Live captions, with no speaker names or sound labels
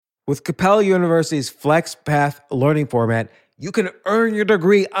With Capella University's FlexPath learning format, you can earn your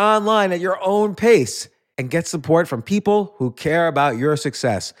degree online at your own pace and get support from people who care about your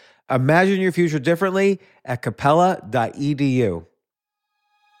success. Imagine your future differently at capella.edu.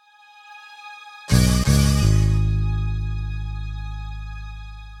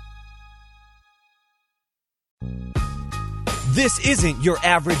 This isn't your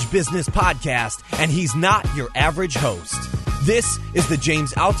average business podcast, and he's not your average host. This is the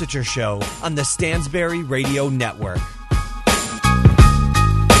James Altucher Show on the Stansberry Radio Network.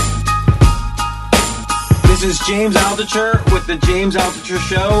 This is James Altucher with the James Altucher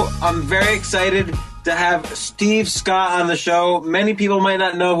Show. I'm very excited to have Steve Scott on the show. Many people might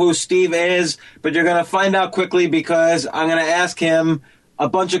not know who Steve is, but you're going to find out quickly because I'm going to ask him a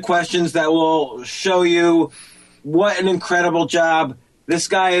bunch of questions that will show you what an incredible job this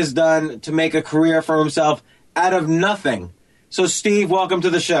guy has done to make a career for himself out of nothing. So, Steve, welcome to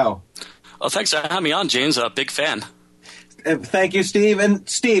the show. Well, thanks for having me on, James. A big fan. Thank you, Steve. And,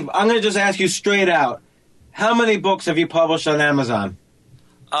 Steve, I'm going to just ask you straight out. How many books have you published on Amazon?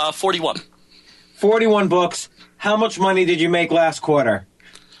 41. 41 books. How much money did you make last quarter?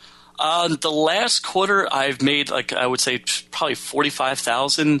 The last quarter, I've made, I would say, probably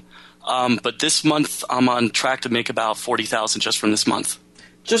 $45,000. But this month, I'm on track to make about $40,000 just from this month.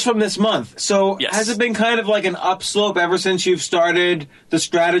 Just from this month. So yes. Has it been kind of like an upslope ever since you've started the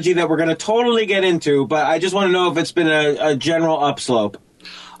strategy that we're going to totally get into? But I just want to know if it's been a general upslope.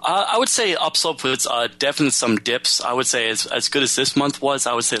 I would say upslope with definitely some dips. I would say as good as this month was,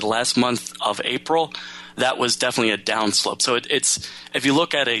 I would say the last month of April, that was definitely a downslope. So it's if you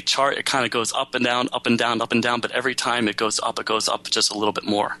look at a chart, it kind of goes up and down, up and down, up and down. But every time it goes up just a little bit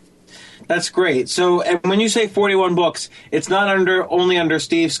more. That's great. So and when you say 41 books, it's not only under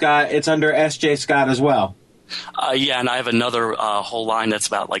Steve Scott, it's under S.J. Scott as well. Yeah, and I have another whole line that's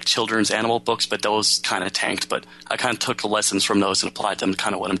about like children's animal books, but those kind of tanked. But I kind of took the lessons from those and applied them to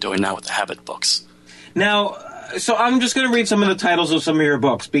kind of what I'm doing now with the habit books. Now, so I'm just going to read some of the titles of some of your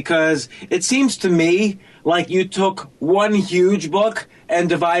books because it seems to me like you took one huge book and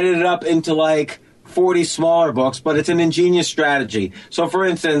divided it up into like 40 smaller books, but it's an ingenious strategy. So, for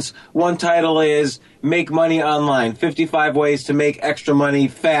instance, one title is Make Money Online, 55 Ways to Make Extra Money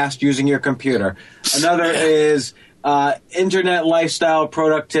Fast Using Your Computer. Another is Internet Lifestyle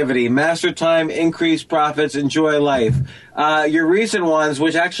Productivity, Master Time, Increase Profits, Enjoy Life. Your recent ones,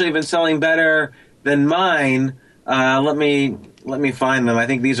 which actually have been selling better than mine, let me find them. I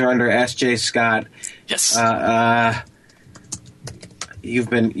think these are under S.J. Scott. Yes. You've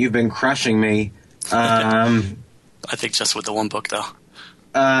been crushing me. I think just with the one book, though.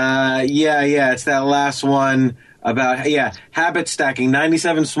 Yeah, it's that last one about, habit stacking,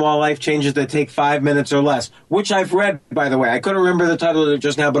 97 small life changes that take 5 minutes or less, which I've read, by the way. I couldn't remember the title of it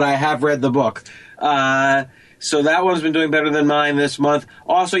just now, but I have read the book. So that one's been doing better than mine this month.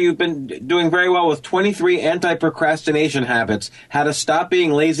 Also, you've been doing very well with 23 anti-procrastination habits, how to stop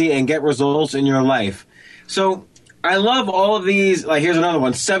being lazy and get results in your life. So I love all of these. Like, here's another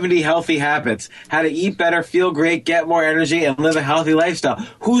one, 70 healthy habits, how to eat better, feel great, get more energy, and live a healthy lifestyle.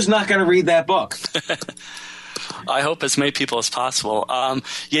 Who's not going to read that book? I hope as many people as possible.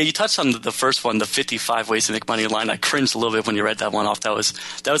 You touched on the first one, the 55 Ways to Make Money Online. I cringed a little bit when you read that one off. That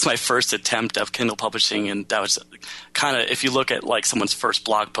was my first attempt of Kindle publishing, and that was kind of, if you look at like someone's first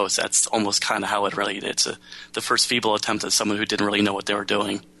blog post, that's almost kind of how it related. It's the first feeble attempt of someone who didn't really know what they were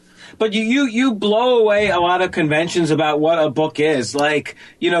doing. But you blow away a lot of conventions about what a book is. Like,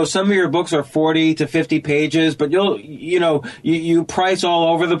 some of your books are 40 to 50 pages, but you price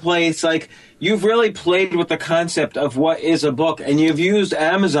all over the place. Like, you've really played with the concept of what is a book, and you've used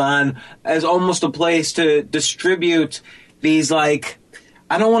Amazon as almost a place to distribute these, like,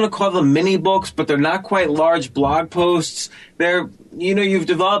 I don't want to call them mini books, but they're not quite large blog posts. They're, you've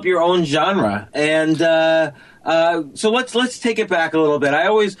developed your own genre, and so let's take it back a little bit.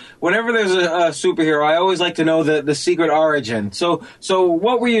 Whenever there's a superhero, I always like to know the secret origin. So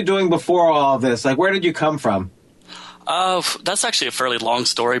what were you doing before all of this? Like, where did you come from? That's actually a fairly long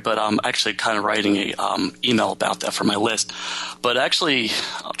story, but I'm actually kind of writing a email about that for my list. But actually,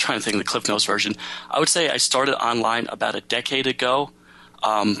 I'm trying to think of the Cliff Notes version. I would say I started online about a decade ago.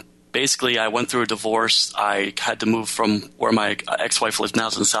 Basically, I went through a divorce. I had to move from where my ex-wife lives now,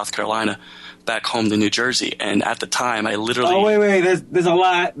 in South Carolina, back home to New Jersey. And at the time, I literally... Oh, wait. There's a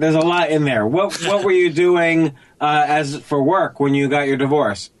lot in there. What were you doing as for work when you got your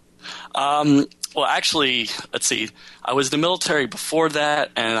divorce? Well, actually, let's see. I was in the military before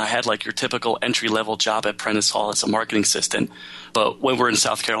that, and I had like your typical entry-level job at Prentice Hall as a marketing assistant. But when we're in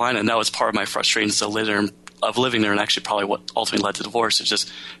South Carolina, and that was part of my frustration, so later of living there, and actually probably what ultimately led to divorce is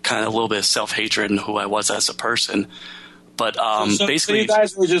just kind of a little bit of self-hatred in who I was as a person. But basically, so you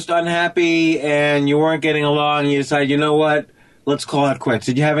guys were just unhappy and you weren't getting along, and you decided, you know what, let's call it quits.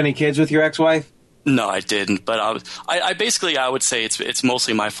 Did you have any kids with your ex-wife? No, I didn't. But I basically, I would say it's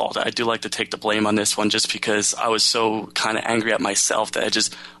mostly my fault. I do like to take the blame on this one, just because I was so kind of angry at myself that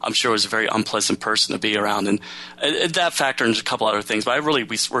I'm sure was a very unpleasant person to be around. And that factor and a couple other things. But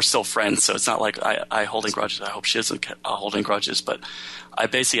we're still friends, so it's not like I holding grudges. I hope she isn't holding grudges. But I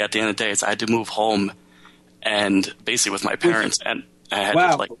basically, at the end of the day, I had to move home, and basically with my parents, and I had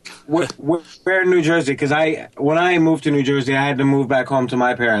to where in New Jersey? Because when I moved to New Jersey, I had to move back home to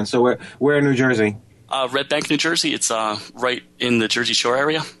my parents. So where in New Jersey? Red Bank, New Jersey. It's right in the Jersey Shore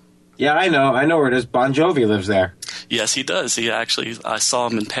area. Yeah, I know where it is. Bon Jovi lives there. Yes, he does. He actually, I saw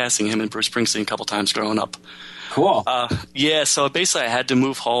him in passing, him and Bruce Springsteen a couple times growing up. Cool. Yeah, so basically I had to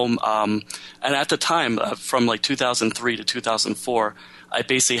move home. And at the time, from like 2003 to 2004, I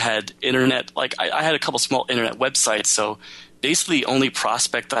basically had internet. Like I had a couple small internet websites, so basically the only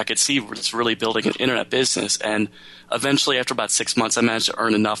prospect that I could see was really building an internet business. And eventually, after about 6 months, I managed to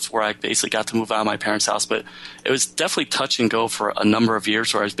earn enough where I basically got to move out of my parents' house. But it was definitely touch and go for a number of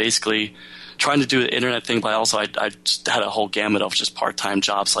years, where I was basically trying to do the internet thing, but also I just had a whole gamut of just part-time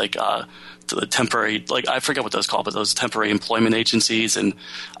jobs, like the temporary, like I forget what those called, but those temporary employment agencies, and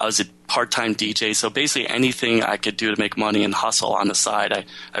I was a part-time DJ. So basically anything I could do to make money and hustle on the side,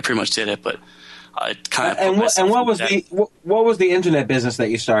 I pretty much did it. But I kind of what was the internet business that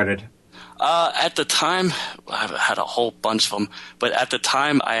you started? At the time, I had a whole bunch of them, but at the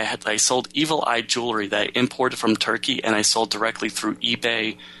time I sold Evil Eye jewelry that I imported from Turkey, and I sold directly through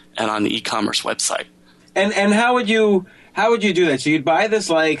eBay and on the e-commerce website. And how would you do that? So you'd buy this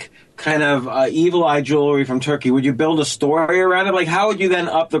like kind of Evil Eye jewelry from Turkey. Would you build a story around it? Like how would you then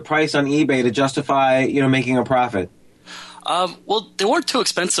up the price on eBay to justify making a profit? Well, they weren't too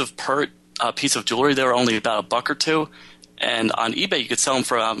expensive per piece of jewelry. They were only about $1 or $2. And on eBay, you could sell them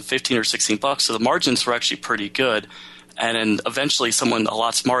for $15 or $16. So the margins were actually pretty good. And then eventually someone a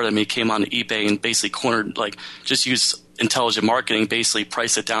lot smarter than me came on eBay and basically cornered, like just used intelligent marketing, basically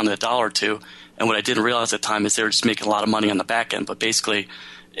priced it down to $1 or $2. And what I didn't realize at the time is they were just making a lot of money on the back end. But basically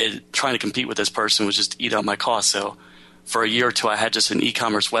trying to compete with this person was just eat out my costs. So for a year or two, I had just an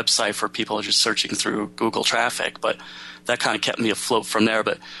e-commerce website for people just searching through Google traffic. But that kind of kept me afloat from there.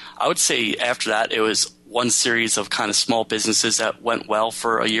 But I would say after that, it was one series of kind of small businesses that went well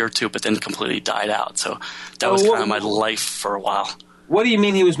for a year or two, but then completely died out. So that was kind of my life for a while. What do you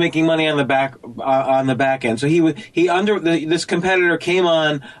mean he was making money on the back end? So this competitor came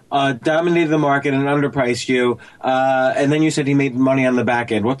on, dominated the market and underpriced you, and then you said he made money on the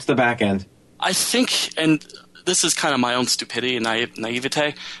back end. What's the back end? I think, and this is kind of my own stupidity and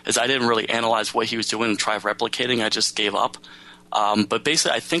naivete, is I didn't really analyze what he was doing and try replicating. I just gave up. But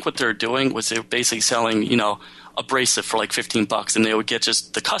basically, I think what they were doing was they were basically selling, a bracelet for like $15, and they would get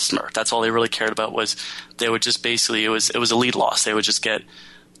just the customer. That's all they really cared about. Was they would just basically, it was a lead loss. They would just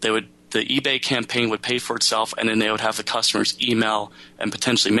the eBay campaign would pay for itself, and then they would have the customer's email and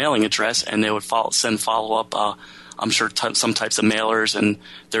potentially mailing address, and they would send follow up. I'm sure some types of mailers, and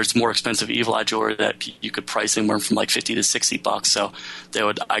there's more expensive Evil Eye jewelry that you could price anywhere from like $50 to $60. So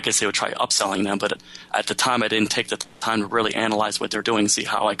I guess they would try upselling them. But at the time, I didn't take the time to really analyze what they're doing and see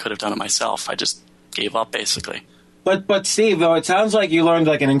how I could have done it myself. I just gave up basically. But Steve, though, it sounds like you learned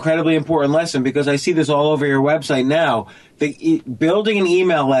like an incredibly important lesson, because I see this all over your website now. Building an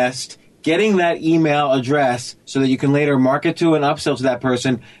email list, getting that email address so that you can later market to and upsell to that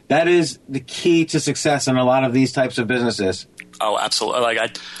person, that is the key to success in a lot of these types of businesses. Oh, absolutely.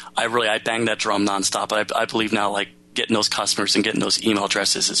 Like I bang that drum nonstop. But I believe now, like, getting those customers and getting those email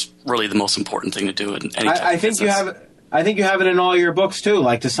addresses is really the most important thing to do in any type of business. I think you have it in all your books too,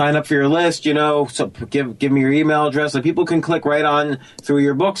 like to sign up for your list, so give me your email address. Like people can click right on through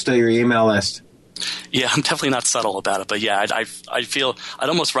your books to your email list. Yeah, I'm definitely not subtle about it, but yeah, I feel I'd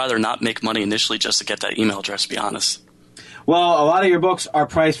almost rather not make money initially just to get that email address, to be honest. Well, a lot of your books are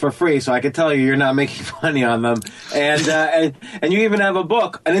priced for free, so I can tell you're not making money on them. And you even have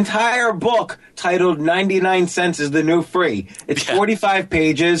an entire book titled 99 cents is the new free. It's 45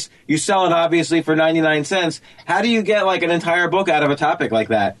 pages. You sell it obviously for 99 cents. How do you get like an entire book out of a topic like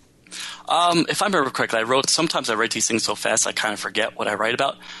that? If I remember correctly, sometimes I write these things so fast I kind of forget what I write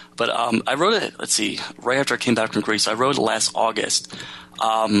about. But I wrote it, right after I came back from Greece. I wrote it last August.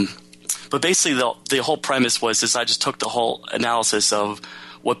 But basically the whole premise was I just took the whole analysis of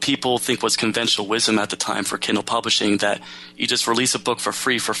what people think was conventional wisdom at the time for Kindle publishing, that you just release a book for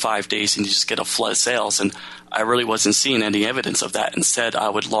free for 5 days and you just get a flood of sales. And I really wasn't seeing any evidence of that. Instead, I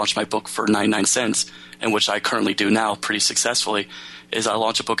would launch my book for 99 cents, and which I currently do now pretty successfully, is I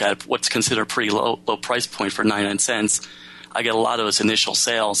launch a book at what's considered a pretty low price point for 99 cents. I get a lot of those initial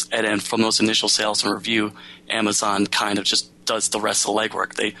sales, and then from those initial sales and review, Amazon kind of just does the rest of the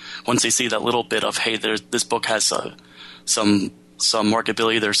legwork. Once they see that little bit of, hey, this book has some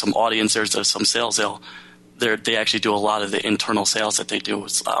marketability, there's some audience, there's some sales, they actually do a lot of the internal sales that they do,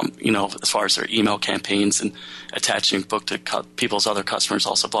 as far as their email campaigns and attaching book to people's other customers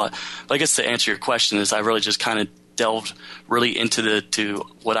also bought. But I guess to answer your question is I really just kind of delved really into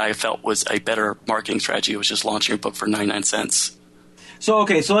what I felt was a better marketing strategy, which is launching a book for 99 cents. So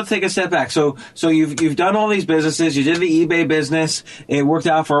let's take a step back. So you've done all these businesses. You did the eBay business. It worked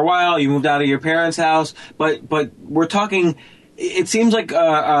out for a while. You moved out of your parents' house. But we're talking. It seems like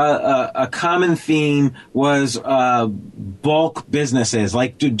a common theme was bulk businesses,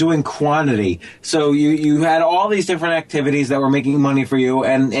 like doing quantity. So you had all these different activities that were making money for you,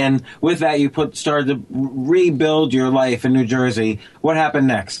 and with that you started to rebuild your life in New Jersey. What happened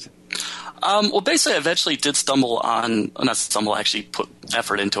next? Well, basically, I eventually did actually put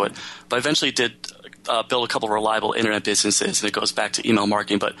effort into it, but I eventually did build a couple of reliable internet businesses, and it goes back to email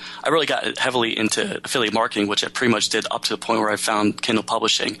marketing. But I really got heavily into affiliate marketing, which I pretty much did up to the point where I found Kindle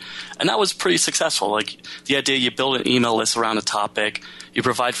publishing. And that was pretty successful. Like the idea, you build an email list around a topic, you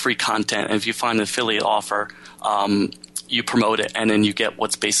provide free content, and if you find an affiliate offer, you promote it, and then you get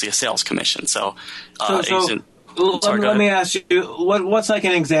what's basically a sales commission. Let me ask you, what's like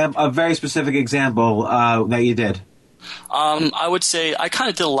an example, a very specific example that you did? I would say I kind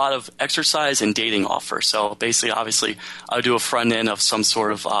of did a lot of exercise and dating offers. So basically, obviously, I would do a front end of some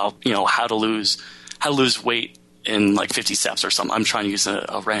sort of, how to lose weight in like 50 steps or something. I'm trying to use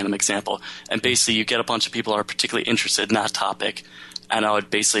a random example. And basically, you get a bunch of people that are particularly interested in that topic, and I would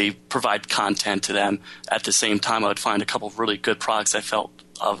basically provide content to them. At the same time, I would find a couple of really good products I felt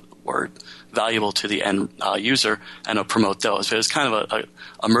were valuable to the end user, and I'll promote those. But it was kind of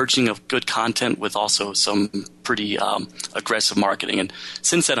a merging of good content with also some pretty aggressive marketing. And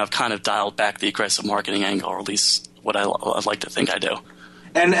since then, I've kind of dialed back the aggressive marketing angle, or at least what I'd like to think I do.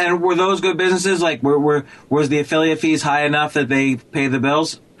 And were those good businesses? Like, was the affiliate fees high enough that they pay the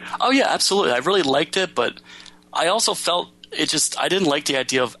bills? Oh yeah, absolutely. I really liked it, but I also felt I didn't like the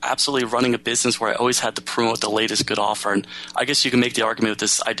idea of absolutely running a business where I always had to promote the latest good offer. And I guess you can make the argument with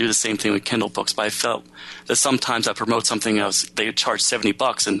this. I do the same thing with Kindle books, but I felt that sometimes I promote something else, they charge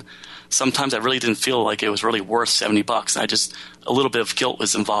 $70, and sometimes I really didn't feel like it was really worth $70. And a little bit of guilt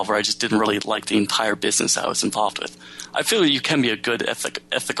was involved, where I just didn't really like the entire business I was involved with. I feel you can be a good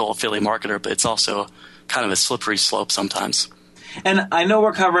ethical affiliate marketer, but it's also kind of a slippery slope sometimes. And I know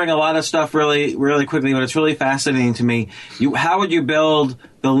we're covering a lot of stuff really, really quickly, but it's really fascinating to me. How would you build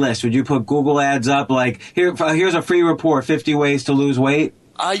the list? Would you put Google ads up like, here's a free report, 50 ways to lose weight?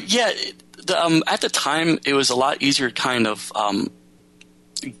 Yeah. At the time, it was a lot easier kind of I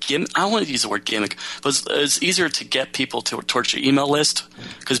don't want to use the word gimmick, but it's easier to get people towards your email list,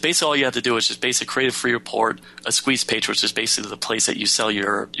 because basically all you have to do is just basically create a free report, a squeeze page, which is basically the place that you sell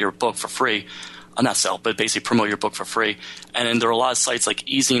your book for free. Not sell, but basically promote your book for free. And then there are a lot of sites like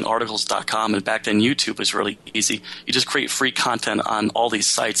easyarticles.com, and back then YouTube was really easy. You just create free content on all these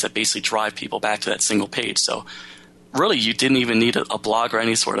sites that basically drive people back to that single page. So really, you didn't even need a blog or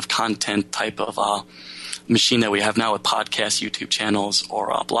any sort of content type of machine that we have now with podcasts, YouTube channels, or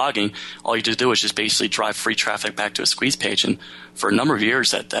blogging. All you had to do is just basically drive free traffic back to a squeeze page. And for a number of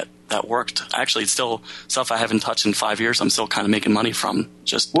years, that worked. Actually, it's still stuff I haven't touched in 5 years. I'm still kind of making money from,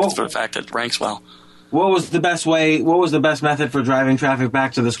 just for the fact that it ranks well. What was the best method for driving traffic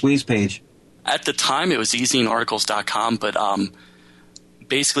back to the squeeze page? At the time, it was easyarticles.com, but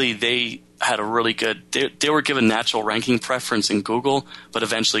basically they had a really good – they were given natural ranking preference in Google, but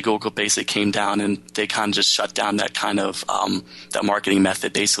eventually Google basically came down and they kind of just shut down that kind of that marketing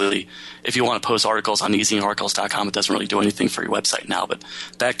method. Basically, if you want to post articles on easyarticles.com, it doesn't really do anything for your website now. But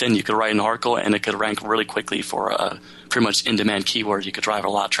back then you could write an article and it could rank really quickly for a pretty much in-demand keyword. You could drive a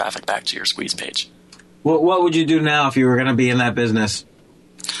lot of traffic back to your squeeze page. What would you do now if you were going to be in that business?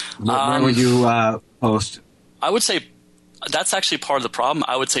 Where would you post? I would say that's actually part of the problem.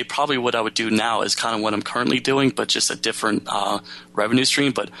 I would say probably what I would do now is kind of what I'm currently doing, but just a different revenue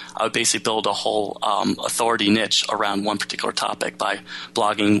stream. But I would basically build a whole authority niche around one particular topic by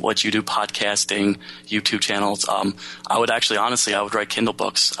blogging, what you do, podcasting, YouTube channels. I would write Kindle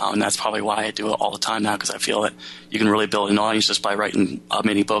books, and that's probably why I do it all the time now, because I feel that you can really build an audience just by writing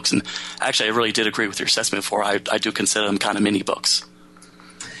mini books. And actually, I really did agree with your assessment before. I do consider them kind of mini books.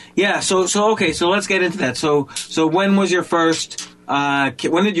 Yeah. So okay. So let's get into that. So when was your first?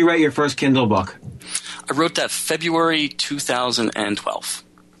 When did you write your first Kindle book? I wrote that February 2012.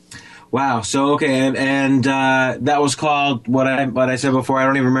 Wow. So okay, and that was called what I said before. I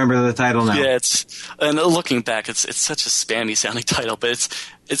don't even remember the title now. Yeah, and looking back, it's such a spammy sounding title, but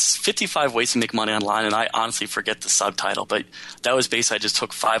it's 55 ways to make money online, and I honestly forget the subtitle. But that was basically I just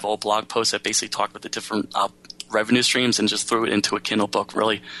took 5 old blog posts that basically talked about the different revenue streams and just threw it into a Kindle book.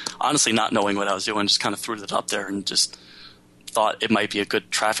 Really, honestly, not knowing what I was doing, just kind of threw it up there and just thought it might be a good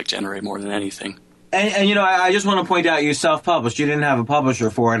traffic generator more than anything. And you know, I just want to point out you self-published. You didn't have a publisher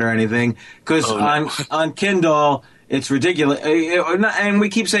for it or anything, because on Kindle it's ridiculous. And we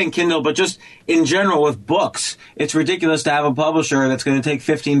keep saying Kindle, but just in general with books, it's ridiculous to have a publisher that's going to take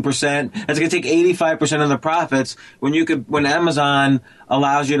 15%, that's going to take 85% of the profits when Amazon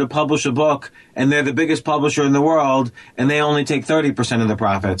allows you to publish a book and they're the biggest publisher in the world and they only take 30% of the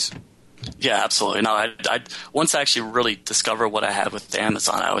profits. Yeah, absolutely. No, I once I actually really discovered what I had with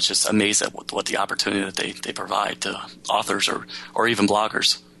Amazon, I was just amazed at what the opportunity that they provide to authors or even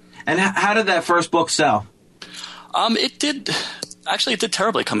bloggers. And how did that first book sell? It did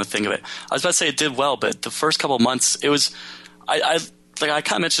terribly, come to think of it. I was about to say it did well, but the first couple of months, it was I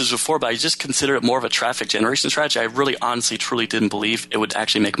kind of mentioned this before, but I just considered it more of a traffic generation strategy. I really honestly truly didn't believe it would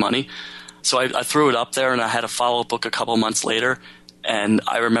actually make money. So I threw it up there, and I had a follow-up book a couple of months later. And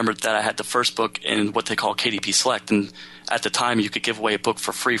I remembered that I had the first book in what they call KDP Select. And at the time, you could give away a book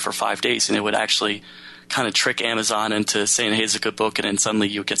for free for 5 days. And it would actually kind of trick Amazon into saying, hey, it's a good book. And then suddenly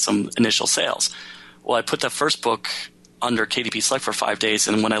you get some initial sales. Well, I put that first book under KDP Select for 5 days.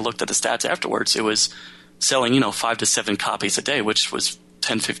 And when I looked at the stats afterwards, it was selling, 5 to 7 copies a day, which was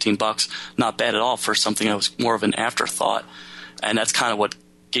 $10, $15. Not bad at all for something that was more of an afterthought. And that's kind of what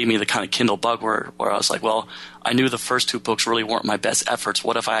gave me the kind of Kindle bug where I was like, well, I knew the first 2 books really weren't my best efforts.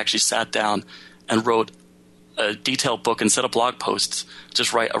 What if I actually sat down and wrote a detailed book instead of blog posts,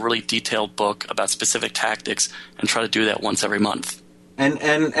 just write a really detailed book about specific tactics and try to do that once every month.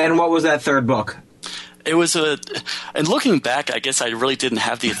 And what was that third book? It was and looking back, I guess I really didn't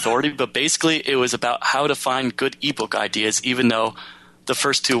have the authority, but basically it was about how to find good ebook ideas, even though the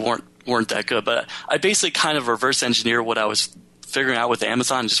first 2 weren't that good. But I basically kind of reverse engineered what I was figuring out with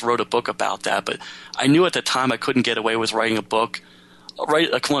Amazon and just wrote a book about that. But I knew at the time I couldn't get away with writing a book,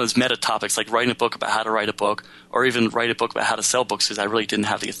 like one of those meta topics, like writing a book about how to write a book or even write a book about how to sell books, because I really didn't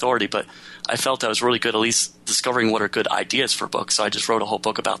have the authority. But I felt I was really good at least discovering what are good ideas for books. So I just wrote a whole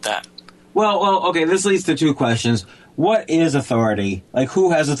book about that. Well, okay, this leads to 2 questions. What is authority? Like,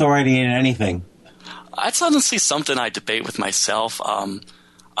 who has authority in anything? That's honestly something I debate with myself.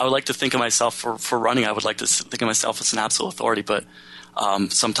 I would like to think of myself for running. I would like to think of myself as an absolute authority, but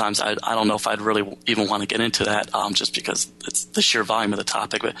sometimes I don't know if I'd really even want to get into that just because it's the sheer volume of the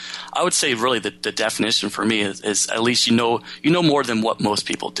topic. But I would say really the definition for me is at least you know more than what most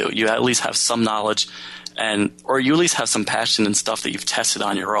people do. You at least have some knowledge, or you at least have some passion and stuff that you've tested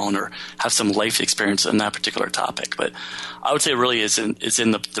on your own, or have some life experience in that particular topic. But I would say it really is in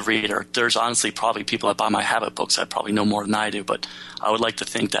the reader. There's honestly probably people that buy my habit books that probably know more than I do, but I would like to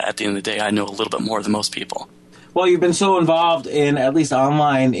think that at the end of the day I know a little bit more than most people. Well, you've been so involved in, at least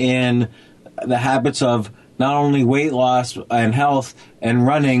online, in the habits of not only weight loss and health and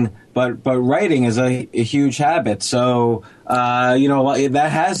running, but writing is a huge habit. So, that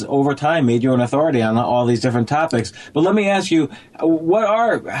has over time made you an authority on all these different topics. But let me ask you,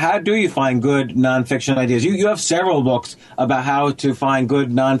 how do you find good nonfiction ideas? You have several books about how to find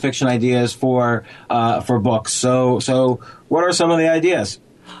good nonfiction ideas for books. So what are some of the ideas?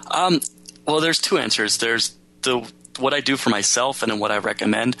 Well, there's 2 answers. There's what I do for myself and then what I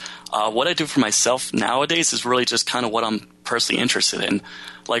recommend. What I do for myself nowadays is really just kind of what I'm personally interested in.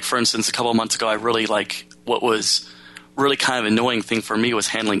 Like, for instance, a couple of months ago, I really what was really kind of annoying thing for me was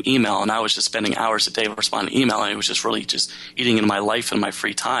handling email, and I was just spending hours a day responding to email, and it was just really just eating into my life and my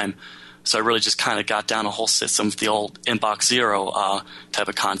free time. So I really just kind of got down a whole system of the old inbox zero type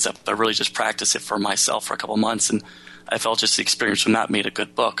of concept. I really just practiced it for myself for a couple of months, and I felt just the experience from that made a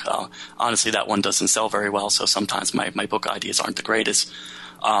good book. Honestly, that one doesn't sell very well, so sometimes my book ideas aren't the greatest.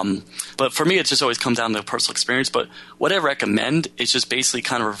 But for me, it just always comes down to personal experience. But what I recommend is just basically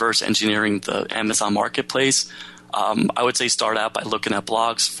kind of reverse engineering the Amazon marketplace. I would say start out by looking at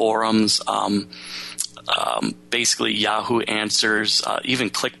blogs, forums, basically Yahoo Answers, even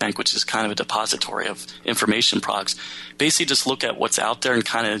ClickBank, which is kind of a depository of information products. Basically just look at what's out there and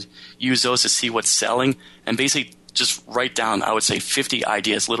kind of use those to see what's selling, and basically just write down, I would say, 50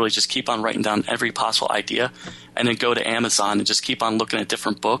 ideas. Literally just keep on writing down every possible idea, and then go to Amazon and just keep on looking at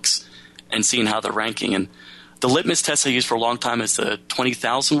different books and seeing how they're ranking. And The litmus test I used for a long time is the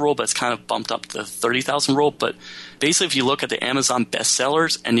 20,000 rule, but it's kind of bumped up to the 30,000 rule. But basically, if you look at the Amazon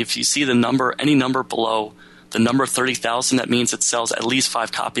bestsellers, and if you see the number, any number below the number 30,000, that means it sells at least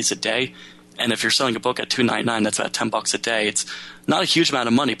 5 copies a day. And if you're selling a book at $2.99, that's about $10 a day. It's not a huge amount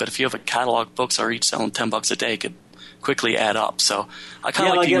of money, but if you have a catalog of books that are each selling $10 a day, it could quickly add up. So I kind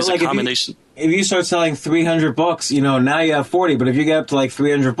of like to use a combination. If you start selling 300 books, now you have 40, but if you get up to like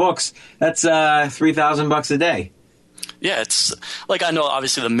 300 books, that's $3,000 a day. Yeah, it's like, I know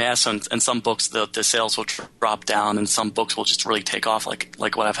obviously the mass and some books the sales will drop down, and some books will just really take off, like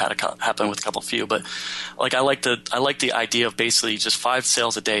what I've had happen with a couple few. But like I like the idea of basically just 5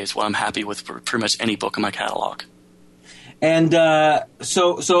 sales a day is what I'm happy with for pretty much any book in my catalog. And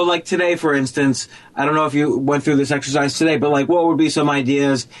so like today, for instance, I don't know if you went through this exercise today, but like what would be some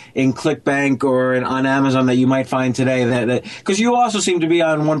ideas in ClickBank or on Amazon that you might find today that because you also seem to be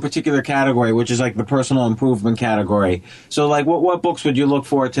on one particular category, which is like the personal improvement category. So like what books would you look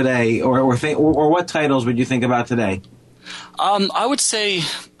for today, or what titles would you think about today? I would say.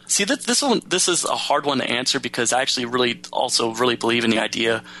 See, this is a hard one to answer because I actually really believe in the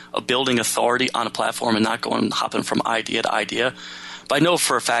idea of building authority on a platform and not hopping from idea to idea. But I know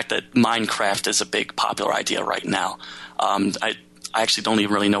for a fact that Minecraft is a big popular idea right now. I actually don't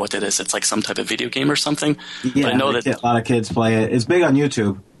even really know what that is. It's like some type of video game or something. Yeah, but I know that a lot of kids play it. It's big on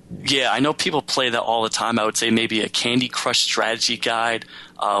YouTube. Yeah, I know people play that all the time. I would say maybe a Candy Crush strategy guide,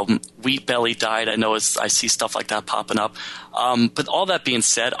 Wheat Belly diet. I know I see stuff like that popping up. But all that being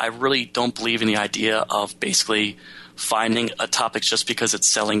said, I really don't believe in the idea of basically finding a topic just because it's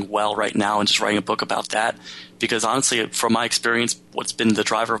selling well right now and just writing a book about that. Because honestly, from my experience, what's been the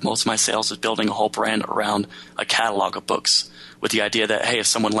driver of most of my sales is building a whole brand around a catalog of books, with the idea that, hey, if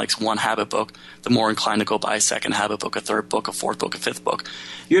someone likes one habit book, they're more inclined to go buy a second habit book, a third book, a fourth book, a fifth book.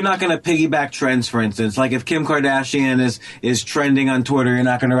 You're not going to piggyback trends, for instance. Like if Kim Kardashian is trending on Twitter, you're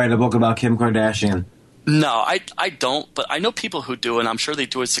not going to write a book about Kim Kardashian. No, I don't, but I know people who do, and I'm sure they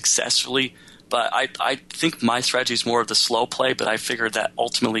do it successfully. But I think my strategy is more of the slow play, but I figure that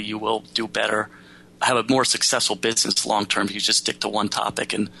ultimately you will do better, have a more successful business long term if you just stick to one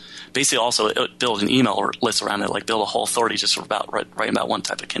topic, and basically also build an email list around it, like build a whole authority just about writing about one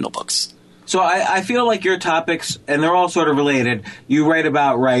type of Kindle books. So I feel like your topics, and they're all sort of related. You write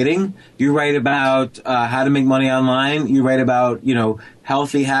about writing, you write about how to make money online, you write about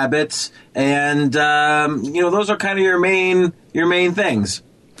healthy habits, and those are kind of your main things.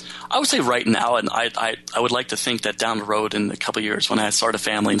 I would say right now, and I would like to think that down the road in a couple of years when I start a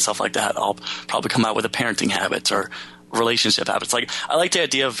family and stuff like that, I'll probably come out with a parenting habits or relationship habits. Like, I like the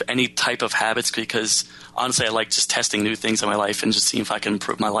idea of any type of habits because honestly I like just testing new things in my life and just seeing if I can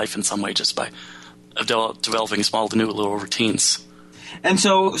improve my life in some way just by developing small new little routines. And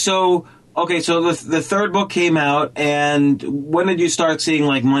okay, so the third book came out, and when did you start seeing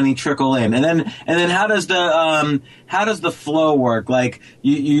like money trickle in? And then how does the flow work? Like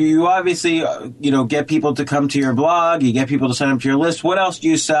you obviously get people to come to your blog, you get people to sign up to your list. What else do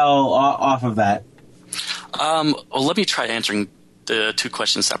you sell off of that? Well, let me try answering the two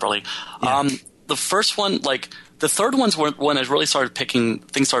questions separately. Yeah. The first one, the third one's when I really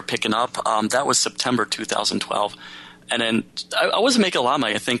things started picking up. That was September 2012. And then I wasn't making a lot of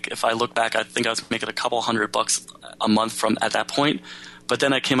money. I think if I look back, I think I was making a couple $100 a month from at that point. But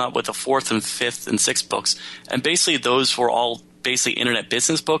then I came out with the fourth and fifth and sixth books. And basically those were all basically internet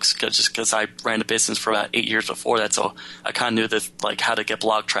business books because I ran a business for about 8 years before that. So I kind of knew how to get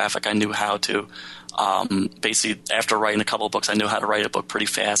blog traffic. I knew how to basically after writing a couple of books, I knew how to write a book pretty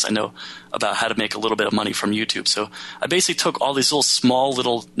fast. I know about how to make a little bit of money from YouTube. So I basically took all these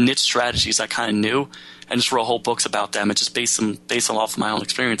little niche strategies I kind of knew and just wrote whole books about them and just based them off of my own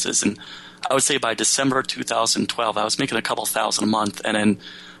experiences. And I would say by December 2012, I was making a couple $1,000 a month. And then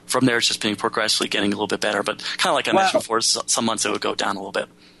from there, it's just been progressively getting a little bit better. But kind of like I mentioned before, some months it would go down a little bit.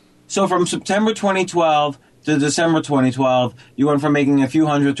 So from September 2012 to December 2012, you went from making a few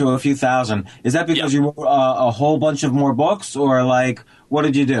hundred to a few thousand. Is that because you wrote a whole bunch of more books, or what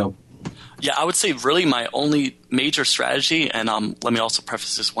did you do? Yeah, I would say really my only major strategy, and let me also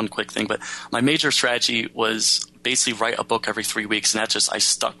preface this one quick thing, but my major strategy was basically write a book every 3 weeks, and I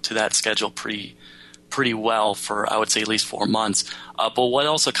stuck to that schedule pretty well for, I would say, at least 4 months. But what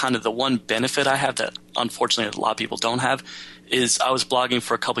also kind of the one benefit I have that unfortunately a lot of people don't have is I was blogging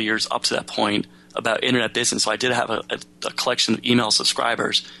for a couple of years up to that point about internet business. So I did have a collection of email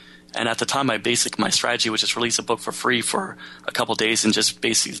subscribers. And at the time, my strategy was just release a book for free for a couple days and just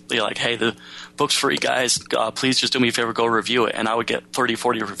basically be like, hey, the book's free, guys. Please just do me a favor, go review it. And I would get 30,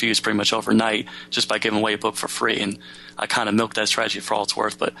 40 reviews pretty much overnight just by giving away a book for free. And I kind of milked that strategy for all it's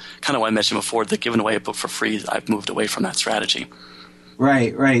worth. But kind of what I mentioned before, that giving away a book for free, I've moved away from that strategy.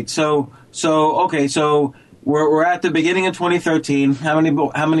 Right. So we're at the beginning of 2013. How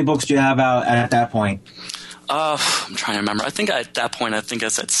many books do you have out at that point? I'm trying to remember. I think at that point, I think I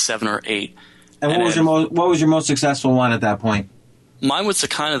said 7 or 8. And what was your most successful one at that point? Mine was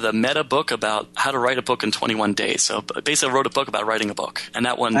the meta book about how to write a book in 21 days. So basically, I wrote a book about writing a book, and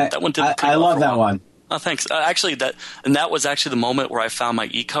that one did pretty well. I love that one. Oh, thanks. Actually, that was actually the moment where I found my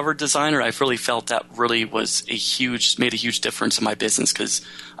e-cover designer. I really felt that really was made a huge difference in my business, because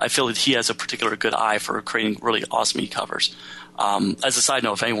I feel that he has a particular good eye for creating really awesome e-covers. As a side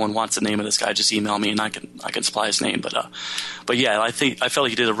note, if anyone wants the name of this guy, just email me and I can supply his name. But yeah, I felt like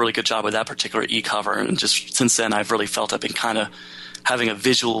he did a really good job with that particular e-cover, and just since then, I've really felt I've been kind of having a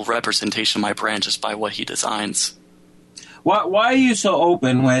visual representation of my brand just by what he designs. Why are you so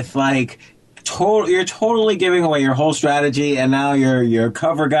open with you're totally giving away your whole strategy, and now you're a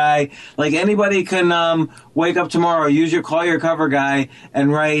cover guy? Like, anybody can wake up tomorrow, call your cover guy,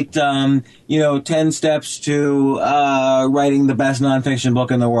 and write 10 steps to writing the best nonfiction book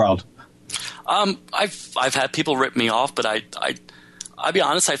in the world. I've had people rip me off, but I'll be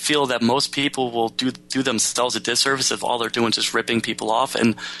honest, I feel that most people will do themselves a disservice if all they're doing is just ripping people off.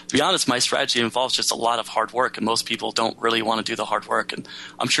 And to be honest, my strategy involves just a lot of hard work, and most people don't really want to do the hard work. And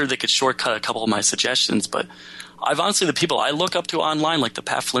I'm sure they could shortcut a couple of my suggestions, but the people I look up to online, like the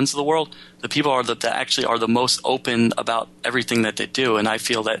Pat Flynn's of the world, the people that actually are the most open about everything that they do. And I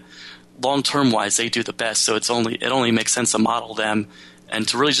feel that long-term wise, they do the best. So it only makes sense to model them and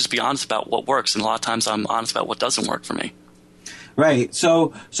to really just be honest about what works. And a lot of times I'm honest about what doesn't work for me. Right.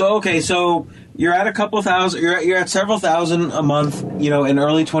 So you're at a couple thousand. You're at several thousand a month. In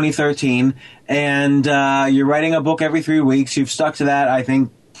early 2013, and you're writing a book every 3 weeks. You've stuck to that, I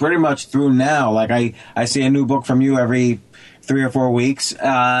think, pretty much through now. Like I see a new book from you every 3 or 4 weeks.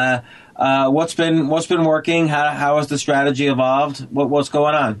 What's been working? How has the strategy evolved? What's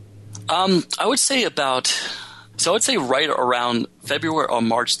going on? I would say right around February or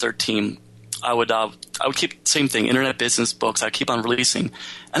March 13. I would keep same thing, internet business books. I keep on releasing,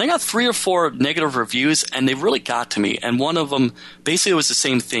 and I got 3 or 4 negative reviews, and they really got to me. And one of them basically was the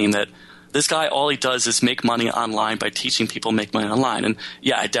same theme, that this guy, all he does is make money online by teaching people make money online. And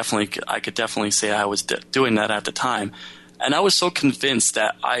yeah, I could definitely say I was doing that at the time. And I was so convinced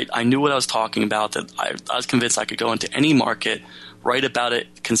that I knew what I was talking about, that I was convinced I could go into any market, write about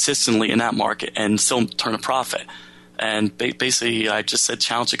it consistently in that market, and still turn a profit. And basically, I just said,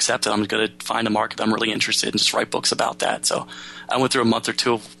 challenge accepted. I'm going to find a market I'm really interested in and just write books about that. So I went through a month or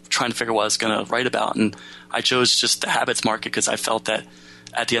two of trying to figure out what I was going to write about. And I chose just the habits market because I felt that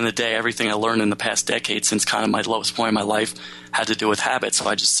at the end of the day, everything I learned in the past decade, since kind of my lowest point in my life, had to do with habits. So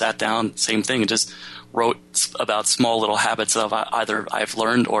I just sat down, same thing, and just wrote about small little habits of either I've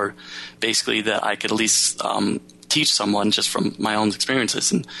learned or basically that I could at least teach someone just from my own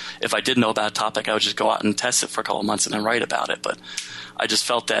experiences. And if I did know about a topic, I would just go out and test it for a couple of months and then write about it. But I just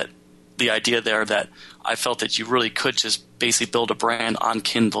felt that the idea there, that I felt that you really could just basically build a brand on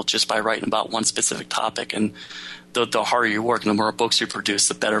Kindle just by writing about one specific topic. And the harder you work and the more books you produce,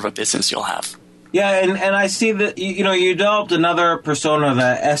 the better of a business you'll have. Yeah, and I see that you developed another persona,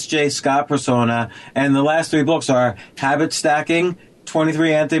 the S.J. Scott persona, and the last 3 books are Habit Stacking,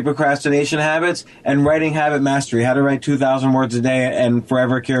 23 Anti-Procrastination Habits, and Writing Habit Mastery, How to Write 2,000 Words a Day and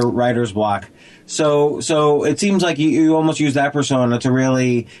Forever Cure Writer's Block. So it seems like you almost use that persona to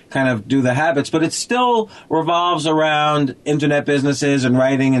really kind of do the habits, but it still revolves around internet businesses and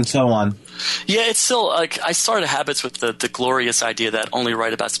writing and so on. Yeah, it's still like I started habits with the glorious idea that only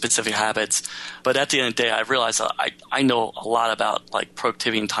write about specific habits, but at the end of the day, I realized I know a lot about like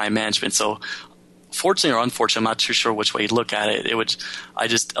productivity and time management. So fortunately or unfortunately, I'm not too sure which way you look at it.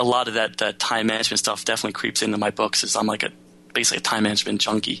 A lot of that time management stuff definitely creeps into my books, as I'm like basically a time management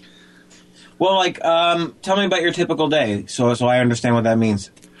junkie. Well, tell me about your typical day, so I understand what that means.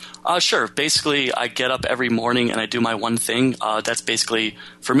 Sure. Basically, I get up every morning and I do my one thing. That's basically,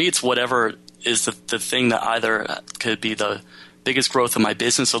 for me, it's whatever is the thing that either could be the biggest growth of my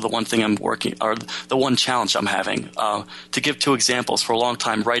business or the one thing I'm working, or the one challenge I'm having. To give 2 examples, for a long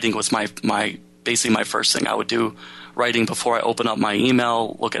time, writing was basically my first thing. I would do writing before I open up my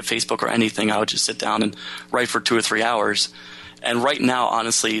email, look at Facebook or anything. I would just sit down and write for 2 or 3 hours. And right now,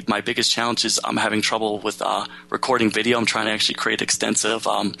 honestly, my biggest challenge is I'm having trouble with recording video. I'm trying to actually create extensive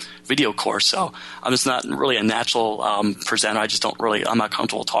video course. So I'm just not really a natural presenter. I'm not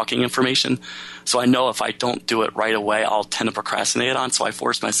comfortable talking information. So I know if I don't do it right away, I'll tend to procrastinate on. So I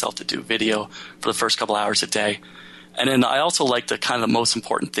force myself to do video for the first couple hours a day. And then I also like the kind of the most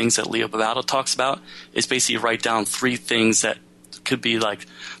important things that Leo Babauta talks about is basically write down 3 things that could be like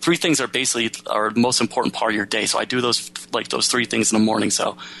 3 things are basically are the most important part of your day. So I do those 3 things in the morning.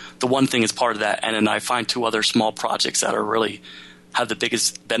 So the one thing is part of that. And then I find 2 other small projects that are really have the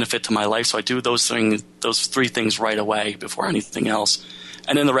biggest benefit to my life. So I do those 3 things right away before anything else.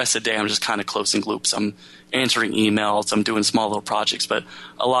 And then the rest of the day, I'm just kind of closing loops. I'm answering emails. I'm doing small little projects, but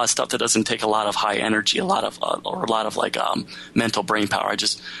a lot of stuff that doesn't take a lot of high energy, a lot of mental brain power.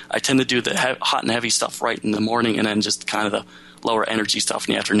 I tend to do the hot and heavy stuff right in the morning, and then just kind of the lower energy stuff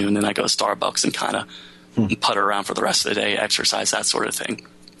in the afternoon. Then I go to Starbucks and kind of putter around for the rest of the day, exercise, that sort of thing.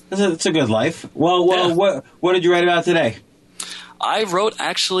 It's a good life. Well, yeah. What did you write about today? I wrote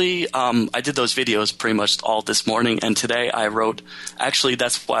I did those videos pretty much all this morning, and today I wrote,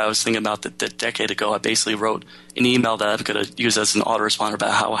 that's why I was thinking about the decade ago. I basically wrote an email that I'm going to use as an autoresponder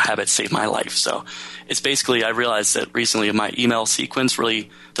about how habits saved my life. So it's basically, I realized that recently my email sequence really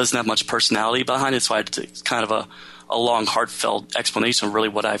doesn't have much personality behind it, so I did kind of a long, heartfelt explanation of really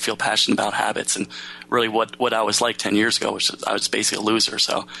what I feel passionate about habits and really what I was like 10 years ago, which I was basically a loser.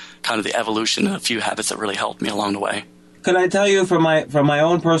 So kind of the evolution of a few habits that really helped me along the way. Could I tell you from my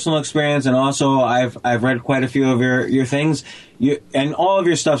own personal experience, and also I've read quite a few of your things, and all of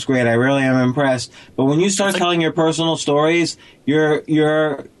your stuff's great. I really am impressed. But when you start telling your personal stories, your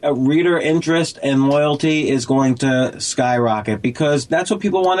reader interest and loyalty is going to skyrocket, because that's what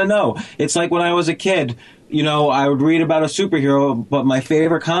people want to know. It's like when I was a kid, I would read about a superhero, but my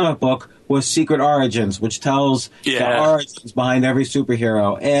favorite comic book was Secret Origins, which tells the origins behind every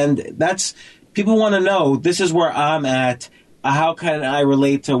superhero, and people want to know, this is where I'm at. How can I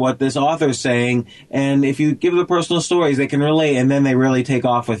relate to what this author's saying? And if you give the personal stories, they can relate, and then they really take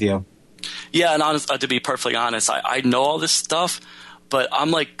off with you. Yeah, and to be perfectly honest, I know all this stuff, but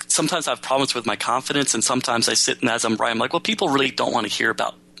I'm like, sometimes I have problems with my confidence, and sometimes I sit and as I'm writing, I'm like, well, people really don't want to hear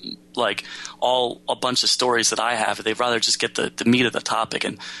about like a bunch of stories that I have. They'd rather just get the meat of the topic.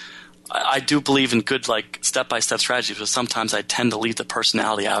 And I do believe in good step-by-step strategies, but sometimes I tend to leave the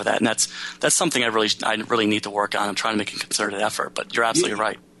personality out of that, and that's something I really need to work on. I'm trying to make a concerted effort, but you're absolutely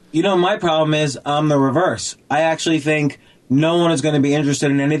right. My problem is I'm the reverse. I actually think no one is going to be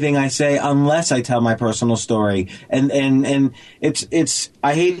interested in anything I say unless I tell my personal story. And it's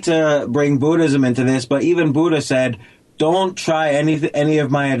I hate to bring Buddhism into this, but even Buddha said, don't try any of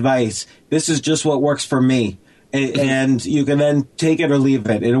my advice. This is just what works for me. And you can then take it or leave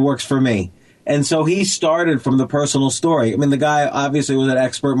it. It works for me. And so he started from the personal story. I mean, the guy obviously was an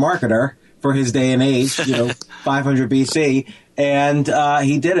expert marketer for his day and age, 500 BC. And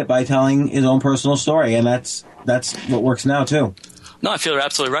he did it by telling his own personal story. And that's what works now, too. No, I feel you're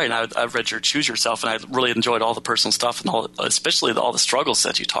absolutely right. And I've read your Choose Yourself, and I really enjoyed all the personal stuff and especially all the struggles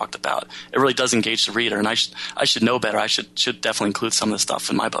that you talked about. It really does engage the reader, and I should know better. I should definitely include some of the stuff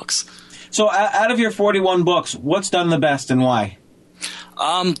in my books. So out of your 41 books, what's done the best and why?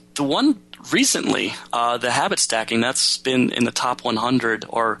 The one recently, the habit stacking, that's been in the top 100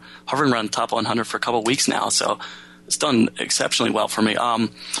 or hovering around the top 100 for a couple of weeks now. So it's done exceptionally well for me.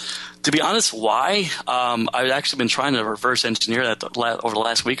 To be honest, why? I've actually been trying to reverse engineer that over the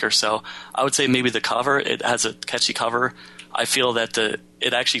last week or so. I would say maybe the cover. It has a catchy cover. I feel that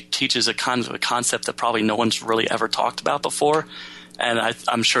it actually teaches a kind of a concept that probably no one's really ever talked about before. And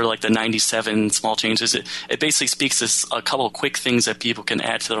I'm sure like the 97 small changes, it basically speaks to a couple of quick things that people can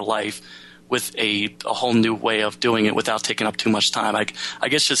add to their life with a whole new way of doing it without taking up too much time. I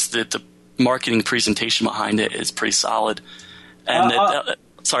guess just the marketing presentation behind it is pretty solid. And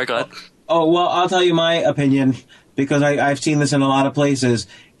sorry, go ahead. Oh, well, I'll tell you my opinion, because I've seen this in a lot of places.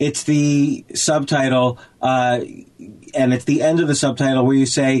 It's the subtitle, and it's the end of the subtitle where you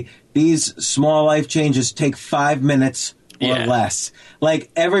say, these small life changes take 5 minutes or less. Like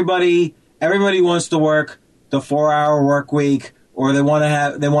everybody wants to work the 4-hour work week, or they want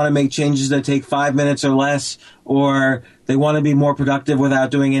to make changes that take 5 minutes or less, or they want to be more productive without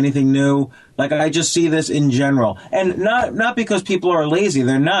doing anything new. Like, I just see this in general. And not because people are lazy,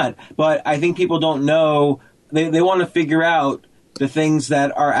 they're not, but I think people don't know, they want to figure out the things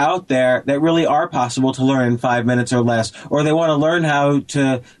that are out there that really are possible to learn in 5 minutes or less, or they want to learn how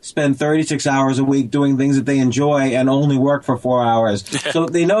to spend 36 hours a week doing things that they enjoy and only work for 4 hours. So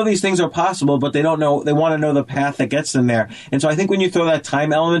they know these things are possible, but they don't know, they want to know the path that gets them there. And so I think when you throw that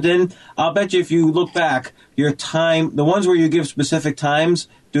time element in, I'll bet you if you look back, your time, the ones where you give specific times,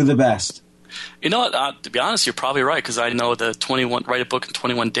 do the best. You know what? To be honest, you're probably right, because I know the write a book in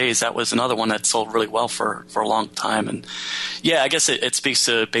 21 days. That was another one that sold really well for a long time. And yeah, I guess it speaks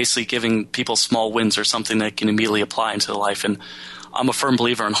to basically giving people small wins or something they can immediately apply into their life. And I'm a firm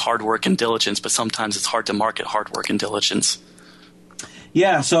believer in hard work and diligence, but sometimes it's hard to market hard work and diligence.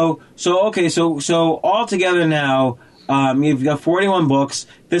 Yeah. So all together now, you've got 41 books.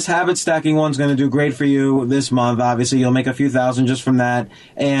 This habit stacking one's going to do great for you this month. Obviously, you'll make a few thousand just from that.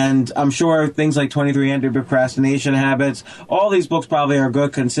 And I'm sure things like 23 Anti-Procrastination Habits, all these books probably are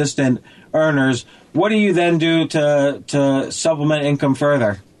good, consistent earners. What do you then do to supplement income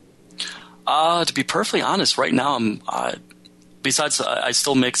further? To be perfectly honest, right now, besides I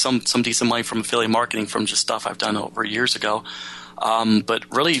still make some decent money from affiliate marketing from just stuff I've done over years ago. But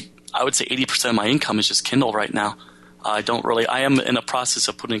really, I would say 80% of my income is just Kindle right now. I am in a process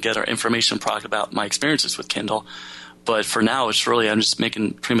of putting together information product about my experiences with Kindle. But for now, I'm just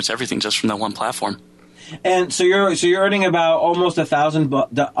making pretty much everything just from that one platform. And so you're earning about almost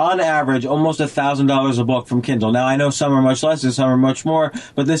 $1,000 on average, almost $1,000 a book from Kindle. Now I know some are much less and some are much more,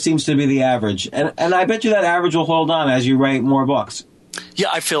 but this seems to be the average. And I bet you that average will hold on as you write more books. Yeah,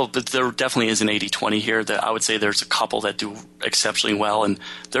 I feel that there definitely is an 80-20 here. That I would say there's a couple that do exceptionally well, and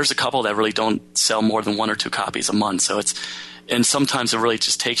there's a couple that really don't sell more than 1 or 2 copies a month. And sometimes it really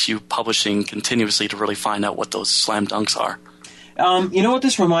just takes you publishing continuously to really find out what those slam dunks are. You know what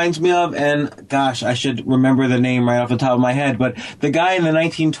this reminds me of? And gosh, I should remember the name right off the top of my head, but the guy in the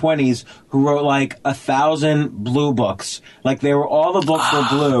 1920s who wrote like 1,000 blue books. Like all the books were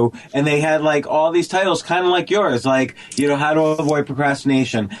blue, and they had like all these titles kind of like yours, like, how to avoid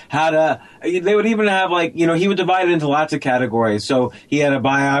procrastination, they would even have like, he would divide it into lots of categories. So he had a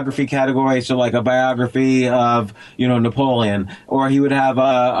biography category, so like a biography of, Napoleon, or he would have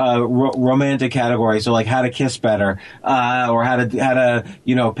a romantic category, so like how to kiss better, or how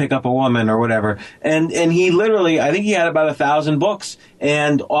to pick up a woman or whatever. And he literally, I think he had about 1,000 books,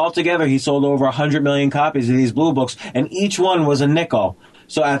 and altogether he sold over 100 million copies of these blue books, and each one was a nickel.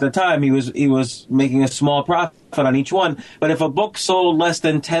 So at the time, he was making a small profit on each one. But if a book sold less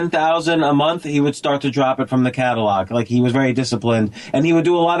than 10,000 a month, he would start to drop it from the catalog. Like, he was very disciplined, and he would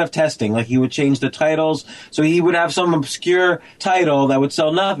do a lot of testing. Like, he would change the titles. So he would have some obscure title that would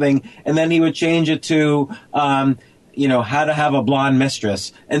sell nothing, and then he would change it to how to have a blonde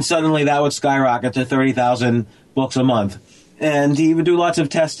mistress. And suddenly that would skyrocket to 30,000 books a month. And he would do lots of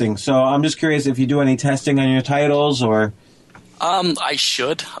testing. So I'm just curious if you do any testing on your titles or... I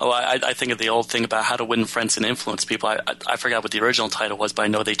should. I think of the old thing about how to win friends and influence people. I forgot what the original title was, but I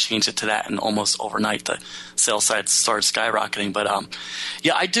know they changed it to that, and almost overnight the sales side started skyrocketing. But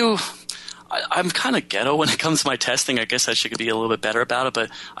yeah, I do. I'm kind of ghetto when it comes to my testing. I guess I should be a little bit better about it,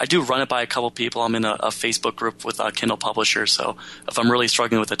 but I do run it by a couple people. I'm in a Facebook group with Kindle publishers, so if I'm really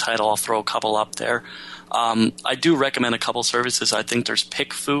struggling with the title, I'll throw a couple up there. I do recommend a couple services. I think there's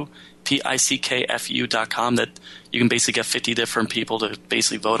PickFu, PickFu.com, that you can basically get 50 different people to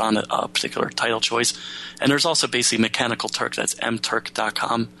basically vote on a particular title choice. And there's also basically Mechanical Turk, that's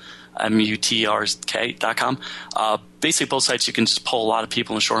mturk.com. MUTRK.com. Basically, both sites you can just pull a lot of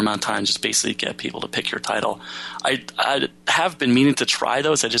people in a short amount of time and just basically get people to pick your title. I have been meaning to try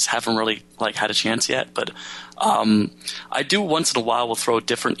those. I just haven't really had a chance yet. But I do once in a while will throw a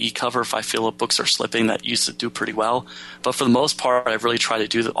different e-cover if I feel the books are slipping. That used to do pretty well. But for the most part, I really try to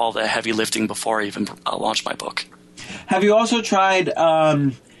do all the heavy lifting before I even launch my book. Have you also tried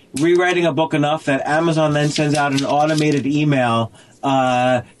rewriting a book enough that Amazon then sends out an automated email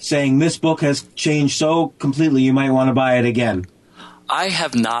saying this book has changed so completely you might want to buy it again? I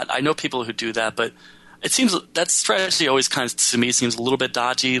have not. I know people who do that, but it seems that strategy always kind of, to me, seems a little bit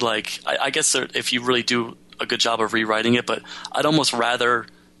dodgy. Like, I guess if you really do a good job of rewriting it, but I'd almost rather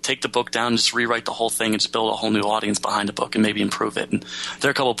take the book down and just rewrite the whole thing and just build a whole new audience behind the book and maybe improve it. And there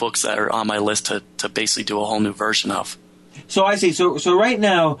are a couple of books that are on my list to basically do a whole new version of. So I see. So right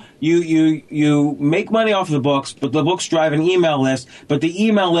now you make money off the books, but the books drive an email list. But the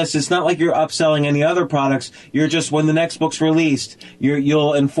email list, it's not like you're upselling any other products. You're just, when the next book's released,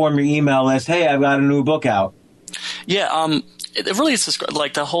 you'll inform your email list, hey, I've got a new book out. Yeah, it really is just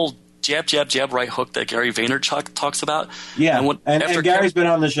like the whole jab, jab, jab, right hook that Gary Vaynerchuk talks about. Yeah, and Gary's been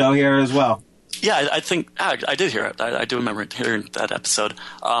on the show here as well. Yeah, I think I did hear it. I do remember hearing that episode.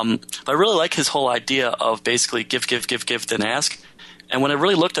 But I really like his whole idea of basically give, then ask. And when I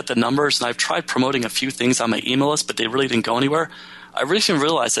really looked at the numbers, and I've tried promoting a few things on my email list, but they really didn't go anywhere, I really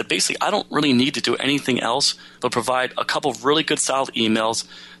realized that basically I don't really need to do anything else but provide a couple of really good solid emails,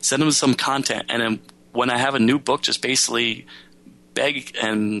 send them some content, and then when I have a new book, just basically beg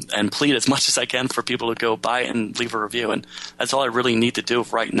and plead as much as I can for people to go buy it and leave a review. And that's all I really need to do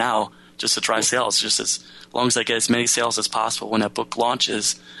right now just to drive sales. Just as long as I get as many sales as possible when that book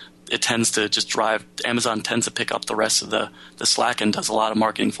launches, it tends to just drive – Amazon tends to pick up the rest of the slack and does a lot of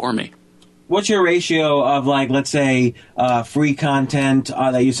marketing for me. What's your ratio of, like, let's say, free content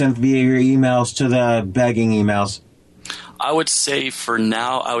that you send via your emails to the begging emails? I would say for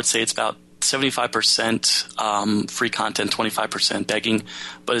now, I would say it's about 75% free content, 25% begging.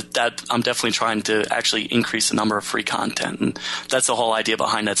 But that I'm definitely trying to actually increase the number of free content. And that's the whole idea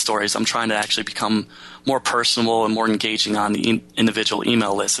behind that story is I'm trying to actually become more personable and more engaging on the individual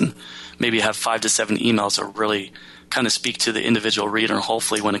email list and maybe have 5 to 7 emails that really kind of speak to the individual reader, and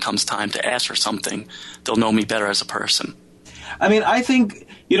hopefully when it comes time to ask for something, they'll know me better as a person. I mean, I think,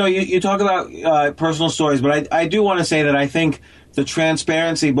 you talk about personal stories, but I do want to say that I think the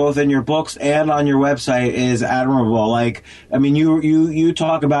transparency both in your books and on your website is admirable. Like, I mean, you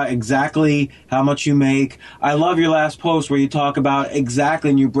talk about exactly how much you make. I love your last post where you talk about exactly,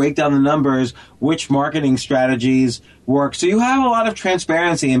 and you break down the numbers, which marketing strategies work. So you have a lot of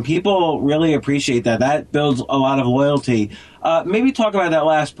transparency, and people really appreciate that. That builds a lot of loyalty. Maybe talk about that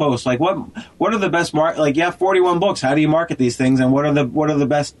last post. Like, what are the best you have 41 books. How do you market these things, and what are the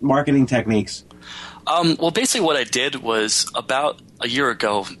best marketing techniques? Well, basically what I did was about a year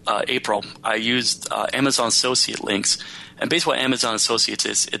ago, April, I used Amazon Associate links. And basically what Amazon Associates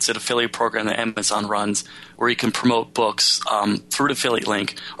is, it's an affiliate program that Amazon runs where you can promote books through an affiliate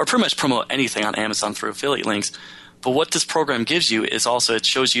link, or pretty much promote anything on Amazon through affiliate links. But what this program gives you is also it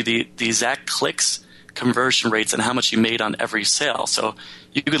shows you the exact clicks, conversion rates, and how much you made on every sale. So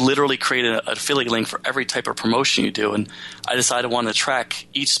you could literally create an affiliate link for every type of promotion you do. And I decided I wanted to track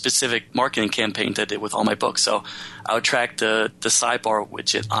each specific marketing campaign that I did with all my books. So I would track the sidebar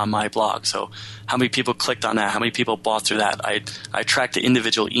widget on my blog. So how many people clicked on that? How many people bought through that? I tracked the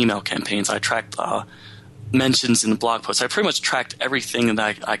individual email campaigns. I tracked mentions in the blog posts. I pretty much tracked everything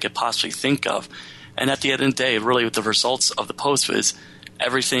that I could possibly think of. And at the end of the day, really the results of the post was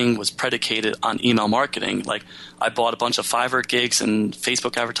everything was predicated on email marketing. Like I bought a bunch of Fiverr gigs and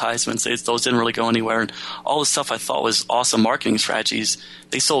Facebook advertisements. Those didn't really go anywhere. And all the stuff I thought was awesome marketing strategies,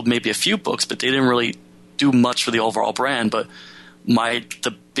 they sold maybe a few books, but they didn't really do much for the overall brand. But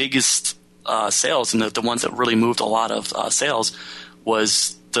the biggest sales and the ones that really moved a lot of sales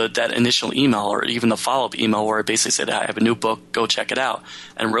was that initial email or even the follow-up email where it basically said, I have a new book, go check it out.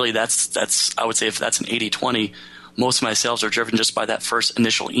 And really that's I would say if that's an 80-20, most of my sales are driven just by that first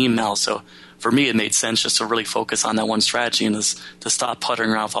initial email. So for me, it made sense just to really focus on that one strategy and to stop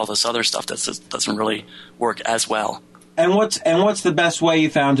puttering around with all this other stuff that just doesn't really work as well. And what's the best way you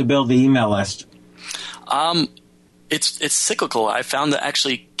found to build the email list? It's cyclical. I found that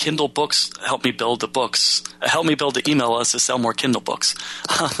actually Kindle books help me build the email list to sell more Kindle books.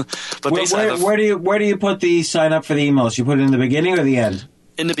 But where do you put the sign up for the emails? You put it in the beginning or the end?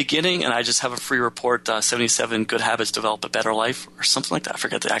 In the beginning, and I just have a free report, 77 Good Habits Develop a Better Life, or something like that. I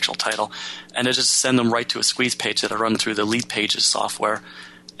forget the actual title. And I just send them right to a squeeze page that I run through the Lead Pages software.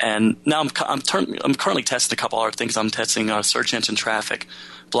 And now I'm currently testing a couple other things. I'm testing search engine traffic,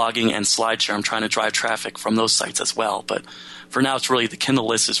 blogging, and SlideShare. I'm trying to drive traffic from those sites as well. But for now, it's really the Kindle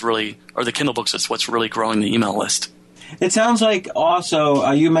list the Kindle books is what's really growing the email list. It sounds like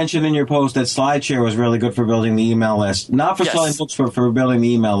also you mentioned in your post that SlideShare was really good for building the email list. Not for selling books, but for building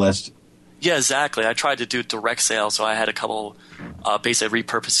the email list. Yeah, exactly. I tried to do direct sales, so I had a couple basically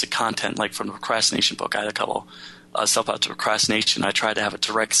repurposed content, like from the Procrastination book. I had a couple stuff about procrastination. I tried to have a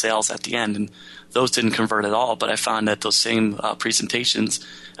direct sales at the end, and those didn't convert at all. But I found that those same presentations,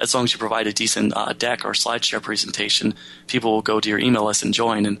 as long as you provide a decent deck or SlideShare presentation, people will go to your email list and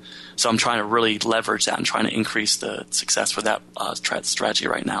join. And so I'm trying to really leverage that and trying to increase the success for that strategy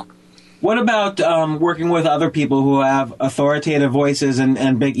right now. What about working with other people who have authoritative voices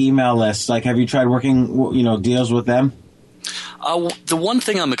and big email lists? Like, have you tried working, deals with them? The one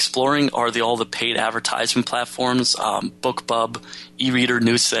thing I'm exploring are all the paid advertisement platforms, BookBub, eReader,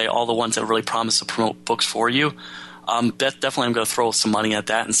 Newsday, all the ones that really promise to promote books for you. Definitely I'm going to throw some money at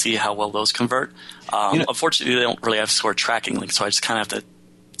that and see how well those convert. Unfortunately, they don't really have sort of tracking links, so I just kind of have to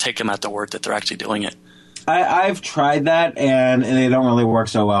take them at the word that they're actually doing it. I've tried that, and they don't really work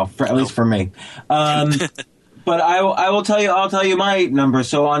so well, at least for me. But I'll tell you my numbers.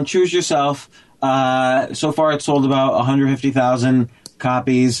 So on Choose Yourself, so far it's sold about 150,000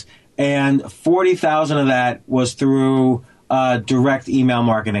 copies, and 40,000 of that was through direct email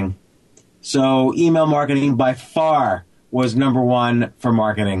marketing. So email marketing by far was number one for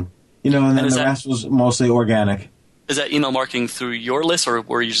marketing. And then the rest was mostly organic. Is that email marketing through your list, or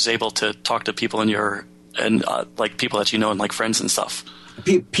were you just able to talk to people like people that you know and like friends and stuff?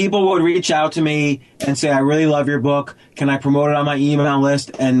 People would reach out to me and say, I really love your book. Can I promote it on my email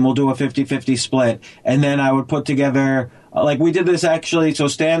list? And we'll do a 50-50 split. And then I would put together, like we did this actually. So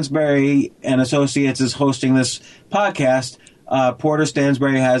Stansberry and Associates is hosting this podcast. Porter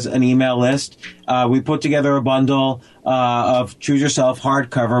Stansberry has an email list. We put together a bundle of Choose Yourself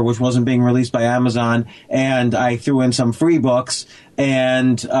hardcover, which wasn't being released by Amazon, and I threw in some free books,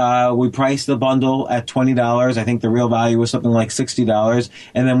 and we priced the bundle at $20. I think the real value was something like $60,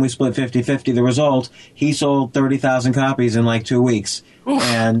 and then we split 50-50. The result, he sold 30,000 copies in like 2 weeks. Oof.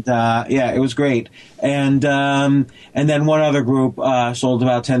 And it was great. And then one other group sold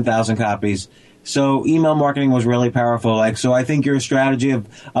about 10,000 copies. So email marketing was really powerful. So I think your strategy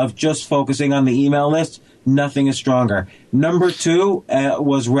of just focusing on the email list, nothing is stronger. Number two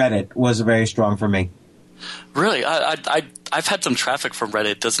was Reddit, was very strong for me. Really? I've had some traffic from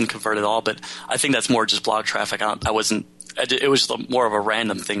Reddit. It doesn't convert at all, but I think that's more just blog traffic. It was more of a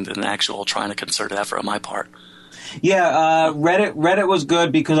random thing than an actual trying to concerted effort on my part. Yeah, Reddit was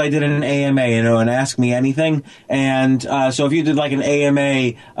good because I did an AMA, an Ask Me Anything. And so if you did like an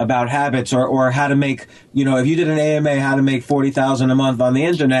AMA about habits or how to make, if you did an AMA how to make $40,000 a month on the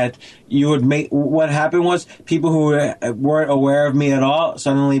internet, you would make, what happened was people who weren't aware of me at all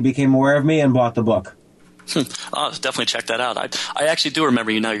suddenly became aware of me and bought the book. I'll definitely check that out. I actually do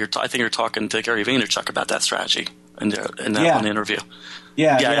remember, I think you're talking to Gary Vaynerchuk about that strategy in that one interview.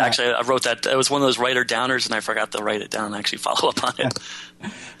 Yeah. Actually, I wrote that. It was one of those writer-downers, and I forgot to write it down and actually follow up on it.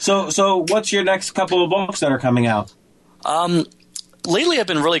 So what's your next couple of books that are coming out? Lately, I've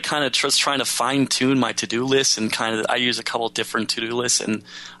been really kind of just trying to fine-tune my to-do list, and I use a couple different to-do lists, and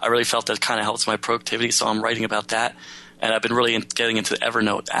I really felt that kind of helps my productivity, so I'm writing about that. And I've been really getting into the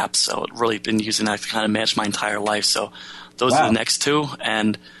Evernote app, so I've really been using that to kind of manage my entire life. So those are the next two.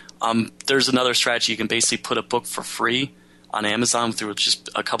 And there's another strategy. You can basically put a book for free on Amazon through just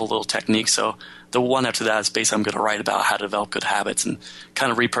a couple little techniques. So the one after that is basically I'm going to write about how to develop good habits and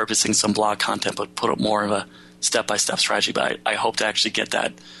kind of repurposing some blog content, but put it more of a step-by-step strategy. But I hope to actually get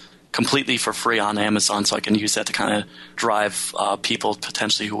that completely for free on Amazon so I can use that to kind of drive people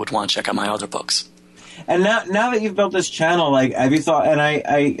potentially who would want to check out my other books. And now that you've built this channel, have you thought, and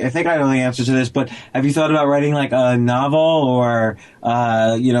I think I know the answer to this, but have you thought about writing like a novel or,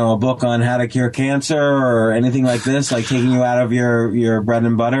 a book on how to cure cancer or anything like this, like taking you out of your bread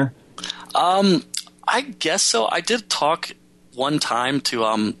and butter? I guess so. I did talk one time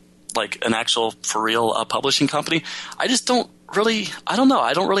to, like an actual for real publishing company. I just don't really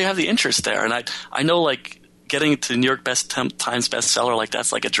have the interest there. And I know like getting to New York Times bestseller, like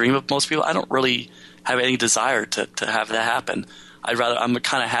that's like a dream of most people. I don't really have any desire to have that happen. I'm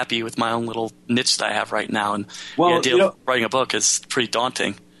kind of happy with my own little niche that I have right now, and the idea of writing a book is pretty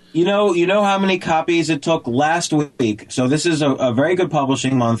daunting. You know how many copies it took last week? So this is a very good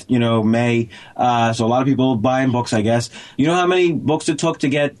publishing month, May. So a lot of people buying books, I guess. You know how many books it took to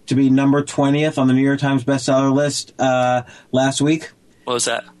get to be number 20th on the New York Times bestseller list last week? What was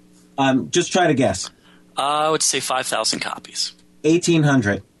that? Just try to guess. I would say 5,000 copies.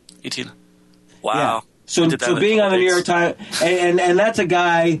 1,800. 18. Wow. Yeah. So being on the New York Times, and that's a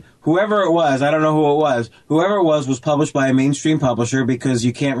guy, whoever it was, I don't know who it was, whoever it was published by a mainstream publisher because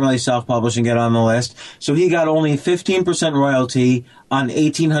you can't really self-publish and get on the list. So he got only 15% royalty on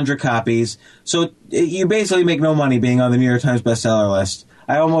 1,800 copies. So you basically make no money being on the New York Times bestseller list.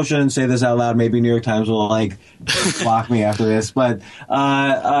 I almost shouldn't say this out loud. Maybe New York Times will block me after this. But,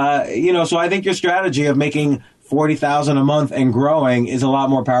 so I think your strategy of making $40,000 a month and growing is a lot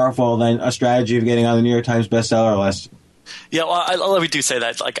more powerful than a strategy of getting on the New York Times bestseller list. Yeah, well, let me do say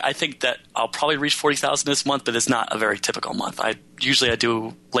that. I think that I'll probably reach 40,000 this month, but it's not a very typical month. I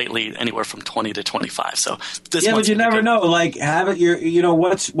do lately anywhere from 20 to 25. So this month, but you never know.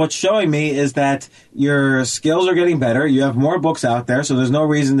 What's showing me is that your skills are getting better. You have more books out there, so there's no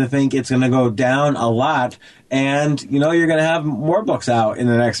reason to think it's going to go down a lot. And you're going to have more books out in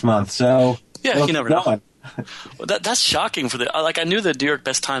the next month. So yeah, you never know. Well, that's shocking for I knew the New York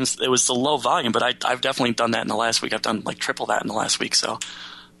Best Times, it was the low volume, but I've definitely done that in the last week. I've done like triple that in the last week. So,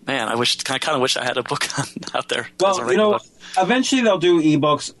 man, I kind of wish I had a book out there. Well, eventually they'll do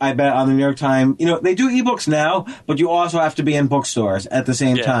ebooks, I bet, on the New York Times. They do ebooks now, but you also have to be in bookstores at the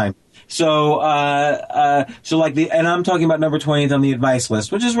same time. So, and I'm talking about number 20th on the advice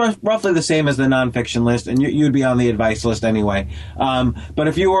list, which is roughly the same as the nonfiction list, and you'd be on the advice list anyway. But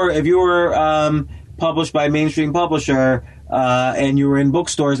if you were published by a mainstream publisher, and you were in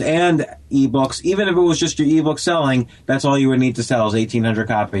bookstores and ebooks, even if it was just your ebook selling, that's all you would need to sell is 1,800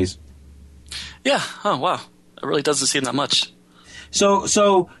 copies. Yeah. Oh, wow. It really doesn't seem that much.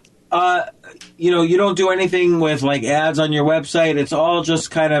 So you don't do anything with like ads on your website. It's all just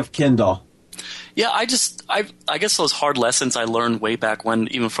kind of Kindle. Yeah, I guess those hard lessons I learned way back when,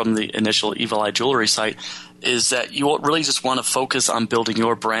 even from the initial Evil Eye Jewelry site, is that you really just want to focus on building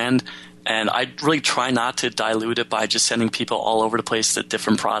your brand. And I really try not to dilute it by just sending people all over the place to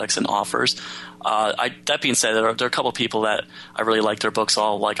different products and offers. That being said, there are a couple of people that I really like their books.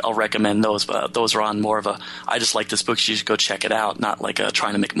 I'll recommend those, but those are on more of a I just like this book, you should go check it out, not like a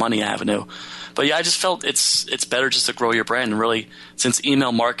trying to make money avenue. But yeah, I just felt it's better just to grow your brand. And really, since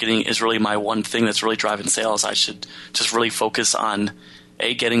email marketing is really my one thing that's really driving sales, I should just really focus on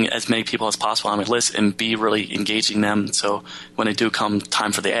A, getting as many people as possible on my list, and B, really engaging them. So when they do come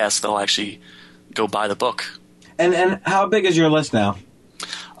time for the ask, they'll actually go buy the book. And how big is your list now?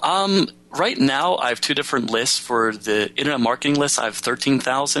 Right now, I have two different lists. For the internet marketing list, I have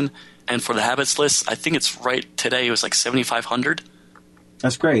 13,000. And for the habits list, I think it's right today, it was like 7,500.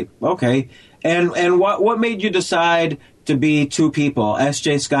 That's great. Okay. And what made you decide to be two people,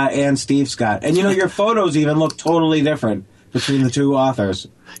 S.J. Scott and Steve Scott? And your photos even look totally different between the two authors.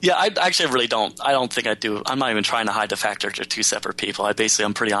 Yeah, I really don't. I don't think I do. I'm not even trying to hide the fact that they're two separate people.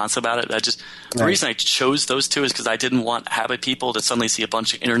 I'm pretty honest about it. The reason I chose those two is because I didn't want habit people to suddenly see a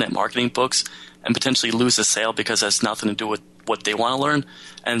bunch of internet marketing books and potentially lose a sale because it has nothing to do with what they want to learn.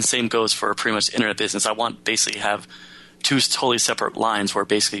 And the same goes for pretty much internet business. I want basically have two totally separate lines where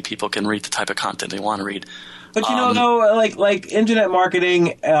basically people can read the type of content they want to read. But though, like internet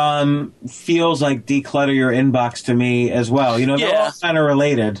marketing feels like declutter your inbox to me as well. They're all kind of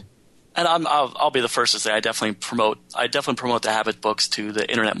related. And I'll be the first to say I definitely promote the habit books to the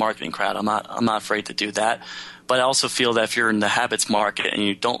internet marketing crowd. I'm not afraid to do that. But I also feel that if you're in the habits market and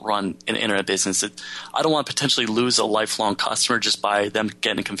you don't run an internet business, I don't want to potentially lose a lifelong customer just by them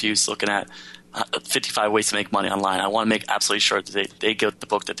getting confused looking at 55 ways to make money online. I want to make absolutely sure that they get the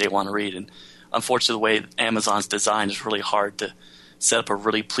book that they want to read. And unfortunately, the way Amazon's designed is really hard to set up a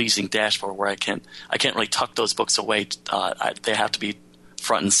really pleasing dashboard where I can't really tuck those books away. They have to be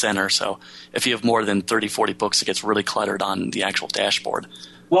front and center. So if you have more than 30, 40 books, it gets really cluttered on the actual dashboard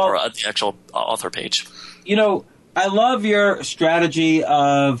or the actual author page. I love your strategy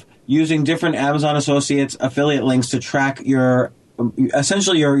of using different Amazon Associates affiliate links to track your book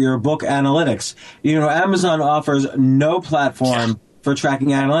analytics. Amazon offers no platform for tracking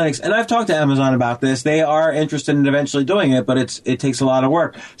analytics. And I've talked to Amazon about this. They are interested in eventually doing it, but it takes a lot of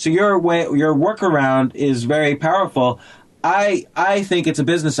work. So your workaround is very powerful. I think it's a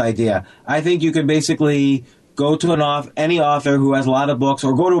business idea. I think you could basically go to any author who has a lot of books,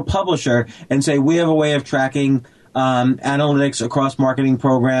 or go to a publisher and say, we have a way of tracking analytics across marketing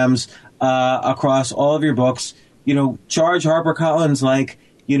programs, across all of your books. Charge HarperCollins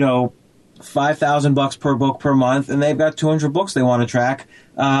 $5,000 per book per month, and they've got 200 books they want to track.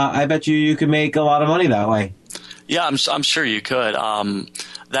 I bet you could make a lot of money that way. Yeah, I'm sure you could.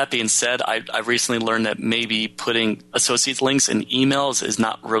 That being said, I recently learned that maybe putting associates links in emails is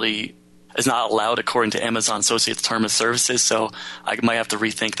not allowed according to Amazon Associates Term of Services, so I might have to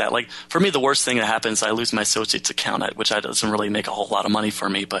rethink that. Like, for me, the worst thing that happens is I lose my associates account, which doesn't really make a whole lot of money for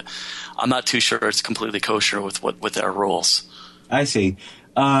me, but I'm not too sure it's completely kosher with their rules. I see.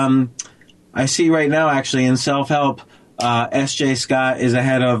 I see right now, actually, in self-help, S.J. Scott is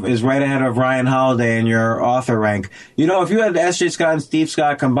right ahead of Ryan Holiday in your author rank. If you had S.J. Scott and Steve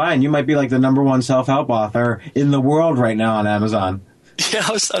Scott combined, you might be like the number one self-help author in the world right now on Amazon. Yeah,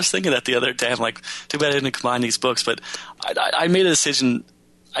 I was thinking that the other day. I'm like, too bad I didn't combine these books. But I made a decision.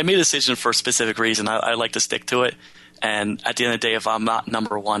 I made a decision for a specific reason. I like to stick to it. And at the end of the day, if I'm not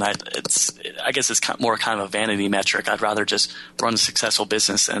number one, I guess it's more kind of a vanity metric. I'd rather just run a successful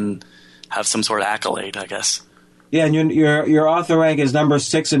business and have some sort of accolade, I guess. Yeah, and your author rank is number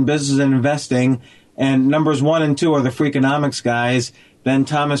 6 in business and investing, and numbers 1 and 2 are the Freakonomics guys. Then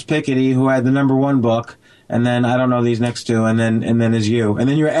Thomas Piketty, who had the number 1 book, and then I don't know these next two, and then is you, and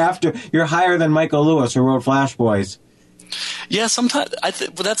then you're higher than Michael Lewis, who wrote Flash Boys. Yeah, sometimes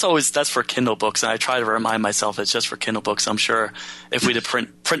that's for Kindle books, and I try to remind myself it's just for Kindle books. I'm sure if we did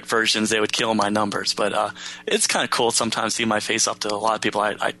print versions, they would kill my numbers, but it's kind of cool sometimes seeing my face up to a lot of people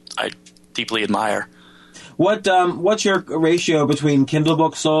I deeply admire. What's your ratio between Kindle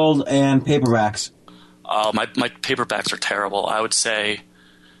books sold and paperbacks? My paperbacks are terrible. I would say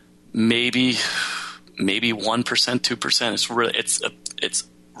maybe 1%, 2%. It's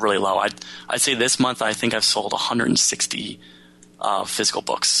really low. I'd say this month I think I've sold 160 physical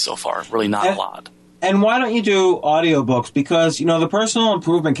books so far. Really not a lot. And why don't you do audiobooks? Because, the personal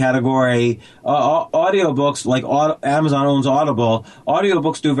improvement category, audiobooks, like Amazon owns Audible,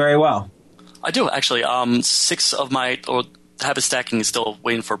 audiobooks do very well. I do, actually. 6 of my habit stacking is still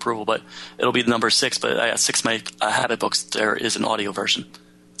waiting for approval, but it'll be the number 6. But 6 of my habit books, there is an audio version.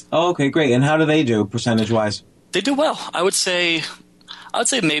 Oh, okay, great. And how do they do percentage-wise? They do well. I would say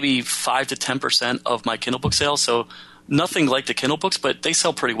maybe 5 to 10% of my Kindle book sales. So nothing like the Kindle books, but they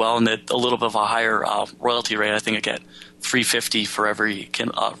sell pretty well, and a little bit of a higher royalty rate. I think I get $3.50 for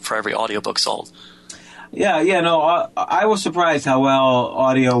every audiobook sold. I was surprised how well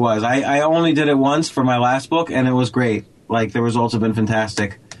audio was. I only did it once for my last book, and it was great. Like, the results have been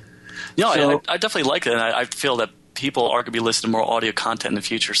fantastic. I definitely like it, and I feel that people are going to be listening to more audio content in the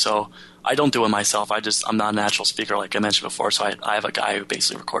future, so I don't do it myself. I'm not a natural speaker, like I mentioned before, so I have a guy who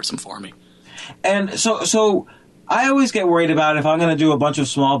basically records them for me. And so I always get worried about if I'm going to do a bunch of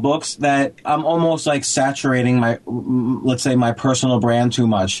small books that I'm almost like saturating my personal brand too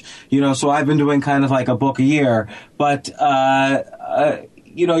much. So I've been doing kind of like a book a year, but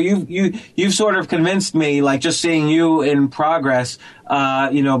you've sort of convinced me, like just seeing you in progress,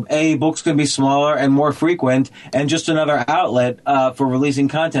 books can be smaller and more frequent and just another outlet for releasing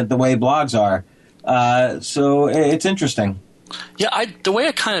content the way blogs are. So it's interesting. Yeah, the way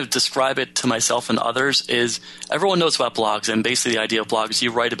I kind of describe it to myself and others is everyone knows about blogs, and basically the idea of blogs is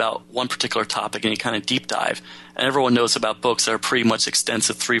you write about one particular topic and you kind of deep dive. And everyone knows about books that are pretty much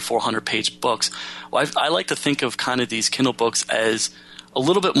extensive 300-400 page books. Well, I like to think of kind of these Kindle books as a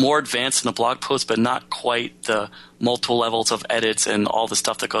little bit more advanced than a blog post, but not quite the multiple levels of edits and all the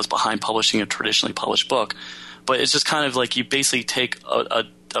stuff that goes behind publishing a traditionally published book. But it's just kind of like you basically take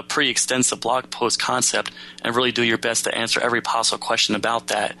a pretty extensive blog post concept and really do your best to answer every possible question about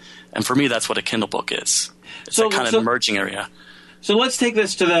that. And for me, that's what a Kindle book is. It's a kind of emerging area. So let's take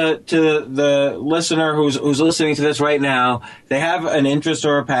this to the listener who's listening to this right now. They have an interest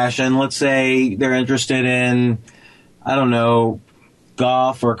or a passion. Let's say they're interested in, I don't know,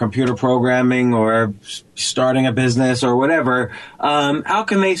 golf or computer programming or starting a business or whatever. How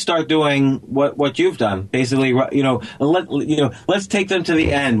can they start doing what you've done? Basically, let's take them to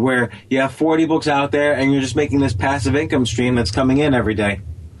the end where you have 40 books out there and you're just making this passive income stream that's coming in every day.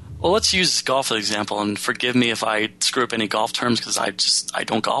 Well, let's use golf as an example, and forgive me if I screw up any golf terms because I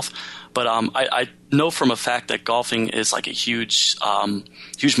don't golf. But I know from a fact that golfing is like a huge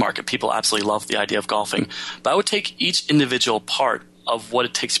market. People absolutely love the idea of golfing. But I would take each individual part of what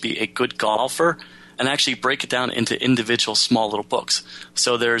it takes to be a good golfer and actually break it down into individual small little books.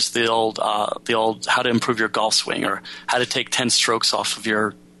 So there's the old how to improve your golf swing or how to take 10 strokes off of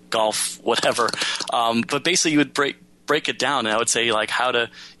your golf whatever. But basically you would break it down, and I would say like how to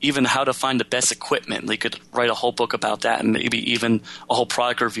find the best equipment. You could write a whole book about that, and maybe even a whole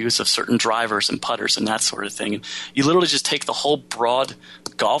product reviews of certain drivers and putters and that sort of thing. And you literally just take the whole broad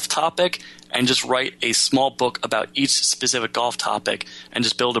golf topic and just write a small book about each specific golf topic and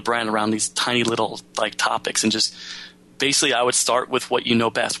just build a brand around these tiny little like topics. And just basically I would start with what you know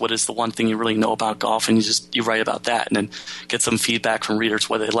best. What is the one thing you really know about golf? And you write about that, and then get some feedback from readers,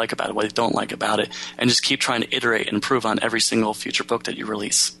 what they like about it, what they don't like about it, and just keep trying to iterate and improve on every single future book that you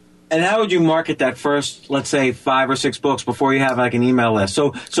release. And how would you market that first, let's say, 5 or 6 books before you have like an email list?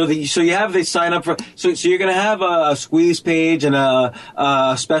 So you have they sign up for. So you're going to have a squeeze page and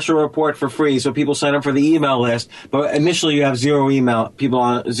a special report for free, so people sign up for the email list. But initially, you have zero people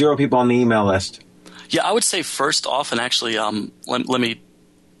on the email list. Yeah, I would say first off, and actually, let me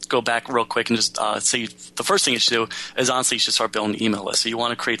go back real quick and just say the first thing you should do is honestly you should start building an email list. So you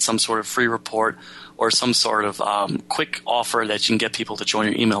want to create some sort of free report or some sort of quick offer that you can get people to join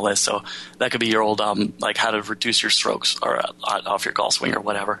your email list. So that could be your old like how to reduce your strokes or off your golf swing or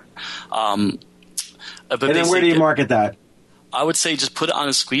whatever. And then where do you market that? I would say just put it on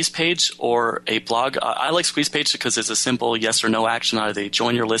a squeeze page or a blog. I like squeeze page because it's a simple yes or no action. Either they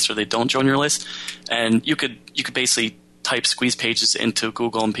join your list or they don't join your list. And you could basically type squeeze pages into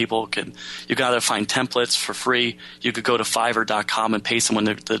Google, and you can either find templates for free. You could go to Fiverr.com and pay someone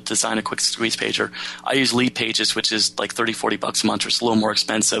to design a quick squeeze page. Or I use Lead Pages, which is like $30-40 a month, or it's a little more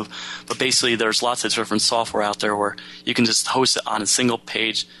expensive. But basically, there's lots of different software out there where you can just host it on a single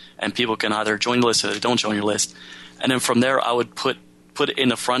page, and people can either join the list or they don't join your list. And then from there, I would put it in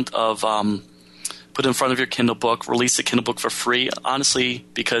the front of your Kindle book, release the Kindle book for free. Honestly,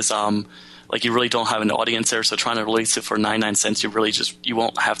 because like you really don't have an audience there, so trying to release it for 99 cents, you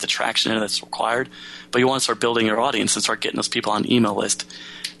won't have the traction in it that's required. But you want to start building your audience and start getting those people on the email list.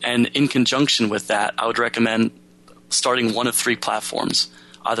 And in conjunction with that, I would recommend starting one of 3 platforms: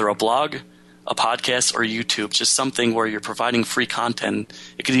 either a blog, a podcast or YouTube, just something where you're providing free content.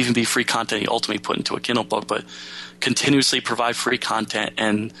 It could even be free content you ultimately put into a Kindle book, but continuously provide free content,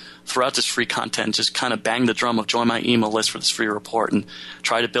 and throughout this free content, just kind of bang the drum of join my email list for this free report and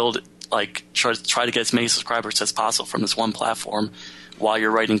try to build, try to get as many subscribers as possible from this one platform while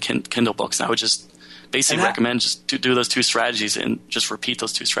you're writing Kindle books. And I would just basically recommend just to do those two strategies and just repeat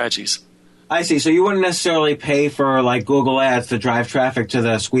those two strategies. I see. So you wouldn't necessarily pay for like Google Ads to drive traffic to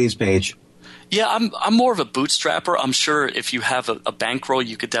the squeeze page. Yeah, I'm more of a bootstrapper. I'm sure if you have a bankroll,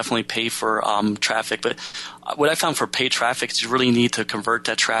 you could definitely pay for traffic. But what I found for paid traffic is you really need to convert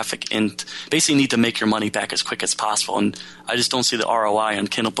that traffic and basically need to make your money back as quick as possible. And I just don't see the ROI on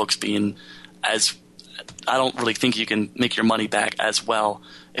Kindle books being as – I don't really think you can make your money back as well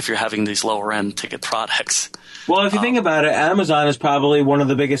if you're having these lower-end ticket products. Well, if you think about it, Amazon is probably one of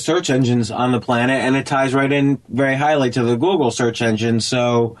the biggest search engines on the planet, and it ties right in very highly to the Google search engine.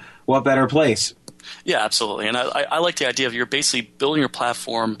 So what better place? Yeah, absolutely. And I like the idea of you're basically building your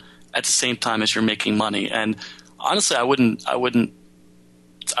platform at the same time as you're making money. And honestly, I would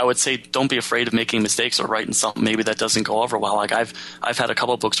say don't be afraid of making mistakes or writing something maybe that doesn't go over well. Like I've had a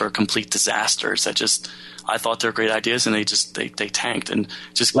couple of books that are complete disasters that just I thought they're great ideas and they tanked. And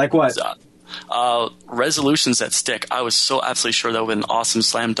just like what? Resolutions that stick. I was so absolutely sure that would be an awesome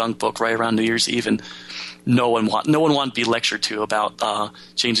slam dunk book right around New Year's Eve, and no one wanted to be lectured to about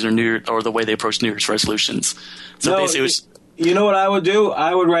changing their New Year or the way they approach New Year's resolutions. So basically, it was. You know what I would do?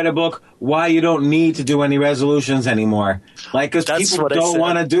 I would write a book why you don't need to do any resolutions anymore. Like, because people don't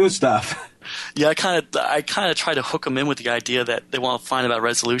want to do stuff. Yeah, I kind of try to hook them in with the idea that they want to find about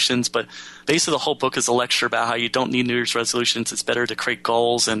resolutions, but basically the whole book is a lecture about how you don't need New Year's resolutions. It's better to create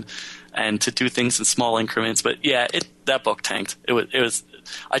goals and to do things in small increments. But yeah, that book tanked. It was.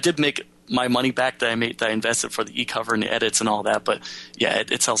 I did make my money back that I invested for the e-cover and the edits and all that, but yeah,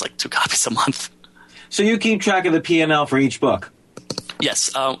 it sells like 2 copies a month. So you keep track of the P&L for each book?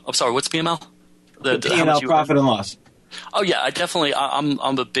 Yes. I'm sorry. What's P&L? The P&L, profit and loss. Oh yeah,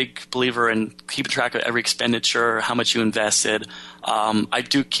 I'm a big believer in keeping track of every expenditure, how much you invested. I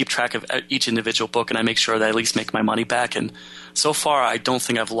do keep track of each individual book, and I make sure that I at least make my money back. And so far, I don't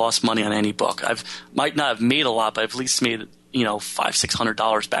think I've lost money on any book. Might not have made a lot, but I've at least made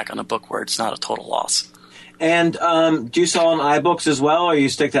 $500-$600 back on a book where it's not a total loss. And do you sell on iBooks as well, or you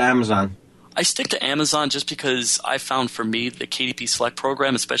stick to Amazon? I stick to Amazon just because I found for me the KDP Select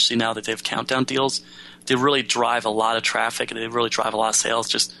program, especially now that they have countdown deals, they really drive a lot of traffic and they really drive a lot of sales.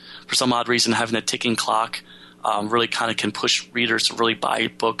 Just for some odd reason, having a ticking clock really kind of can push readers to really buy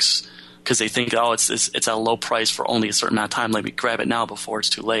books because they think, it's at a low price for only a certain amount of time. Let me grab it now before it's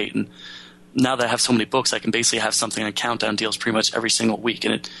too late. And now that I have so many books, I can basically have something on countdown deals pretty much every single week.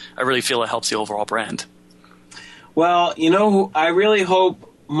 And I really feel it helps the overall brand. Well, I really hope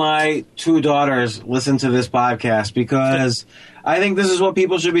my 2 daughters listen to this podcast because I think this is what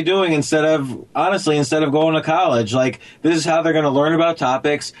people should be doing instead of going to college. Like, this is how they're going to learn about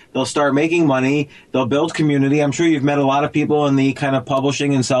topics. They'll start making money. They'll build community. I'm sure you've met a lot of people in the kind of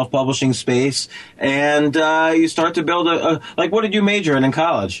publishing and self-publishing space. And you start to build what did you major in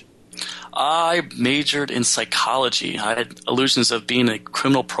college? I majored in psychology. I had illusions of being a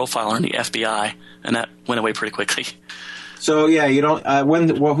criminal profiler in the FBI, and that went away pretty quickly. So, yeah, you don't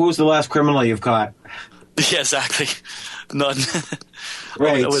who's the last criminal you've caught? Yeah, exactly. None.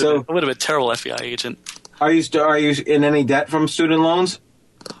 Right. I would have been a terrible FBI agent. Are you in any debt from student loans?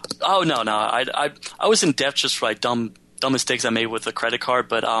 Oh, no. I was in debt just for like dumb mistakes I made with a credit card,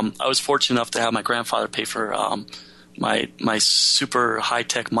 but I was fortunate enough to have my grandfather pay for my super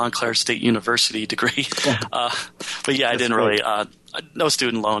high-tech Montclair State University degree. But yeah, I didn't really no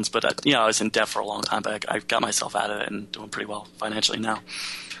student loans, but I was in debt for a long time, but I got myself out of it and doing pretty well financially now.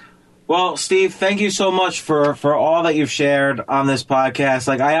 Well, Steve, thank you so much for all that you've shared on this podcast.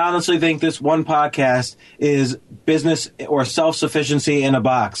 Like, I honestly think this one podcast is business or self-sufficiency in a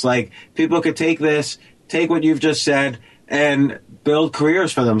box. Like, people could take what you've just said and build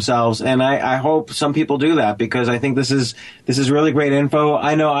careers for themselves. And I hope some people do that because I think this is really great info.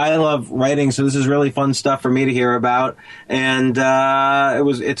 I know I love writing, so this is really fun stuff for me to hear about. And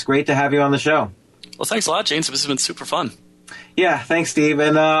it's great to have you on the show. Well, thanks a lot, James. This has been super fun. Yeah, thanks, Steve.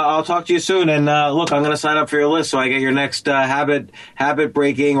 And I'll talk to you soon. And look, I'm going to sign up for your list so I get your next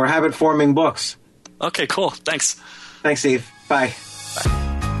habit-breaking or habit-forming books. Okay, cool. Thanks. Thanks, Steve. Bye. Bye.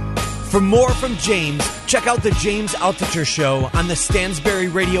 For more from James, check out The James Altucher Show on the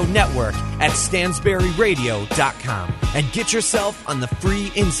Stansberry Radio Network at stansberryradio.com and get yourself on the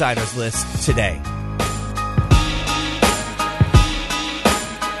free insiders list today.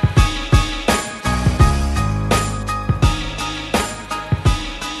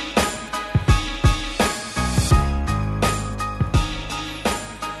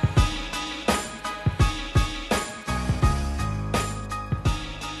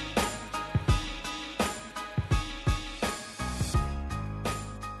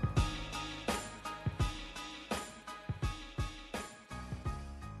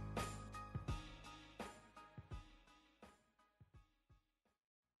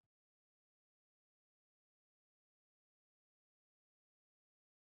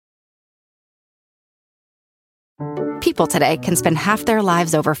 People today can spend half their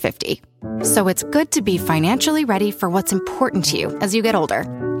lives over 50. So it's good to be financially ready for what's important to you as you get older,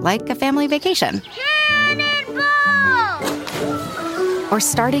 like a family vacation. Or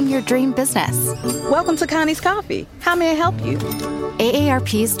starting your dream business. Welcome to Connie's Coffee. How may I help you?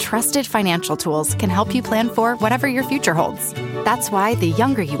 AARP's trusted financial tools can help you plan for whatever your future holds. That's why the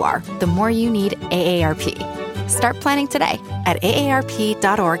younger you are, the more you need AARP. Start planning today at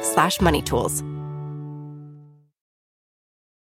aarp.org/moneytools.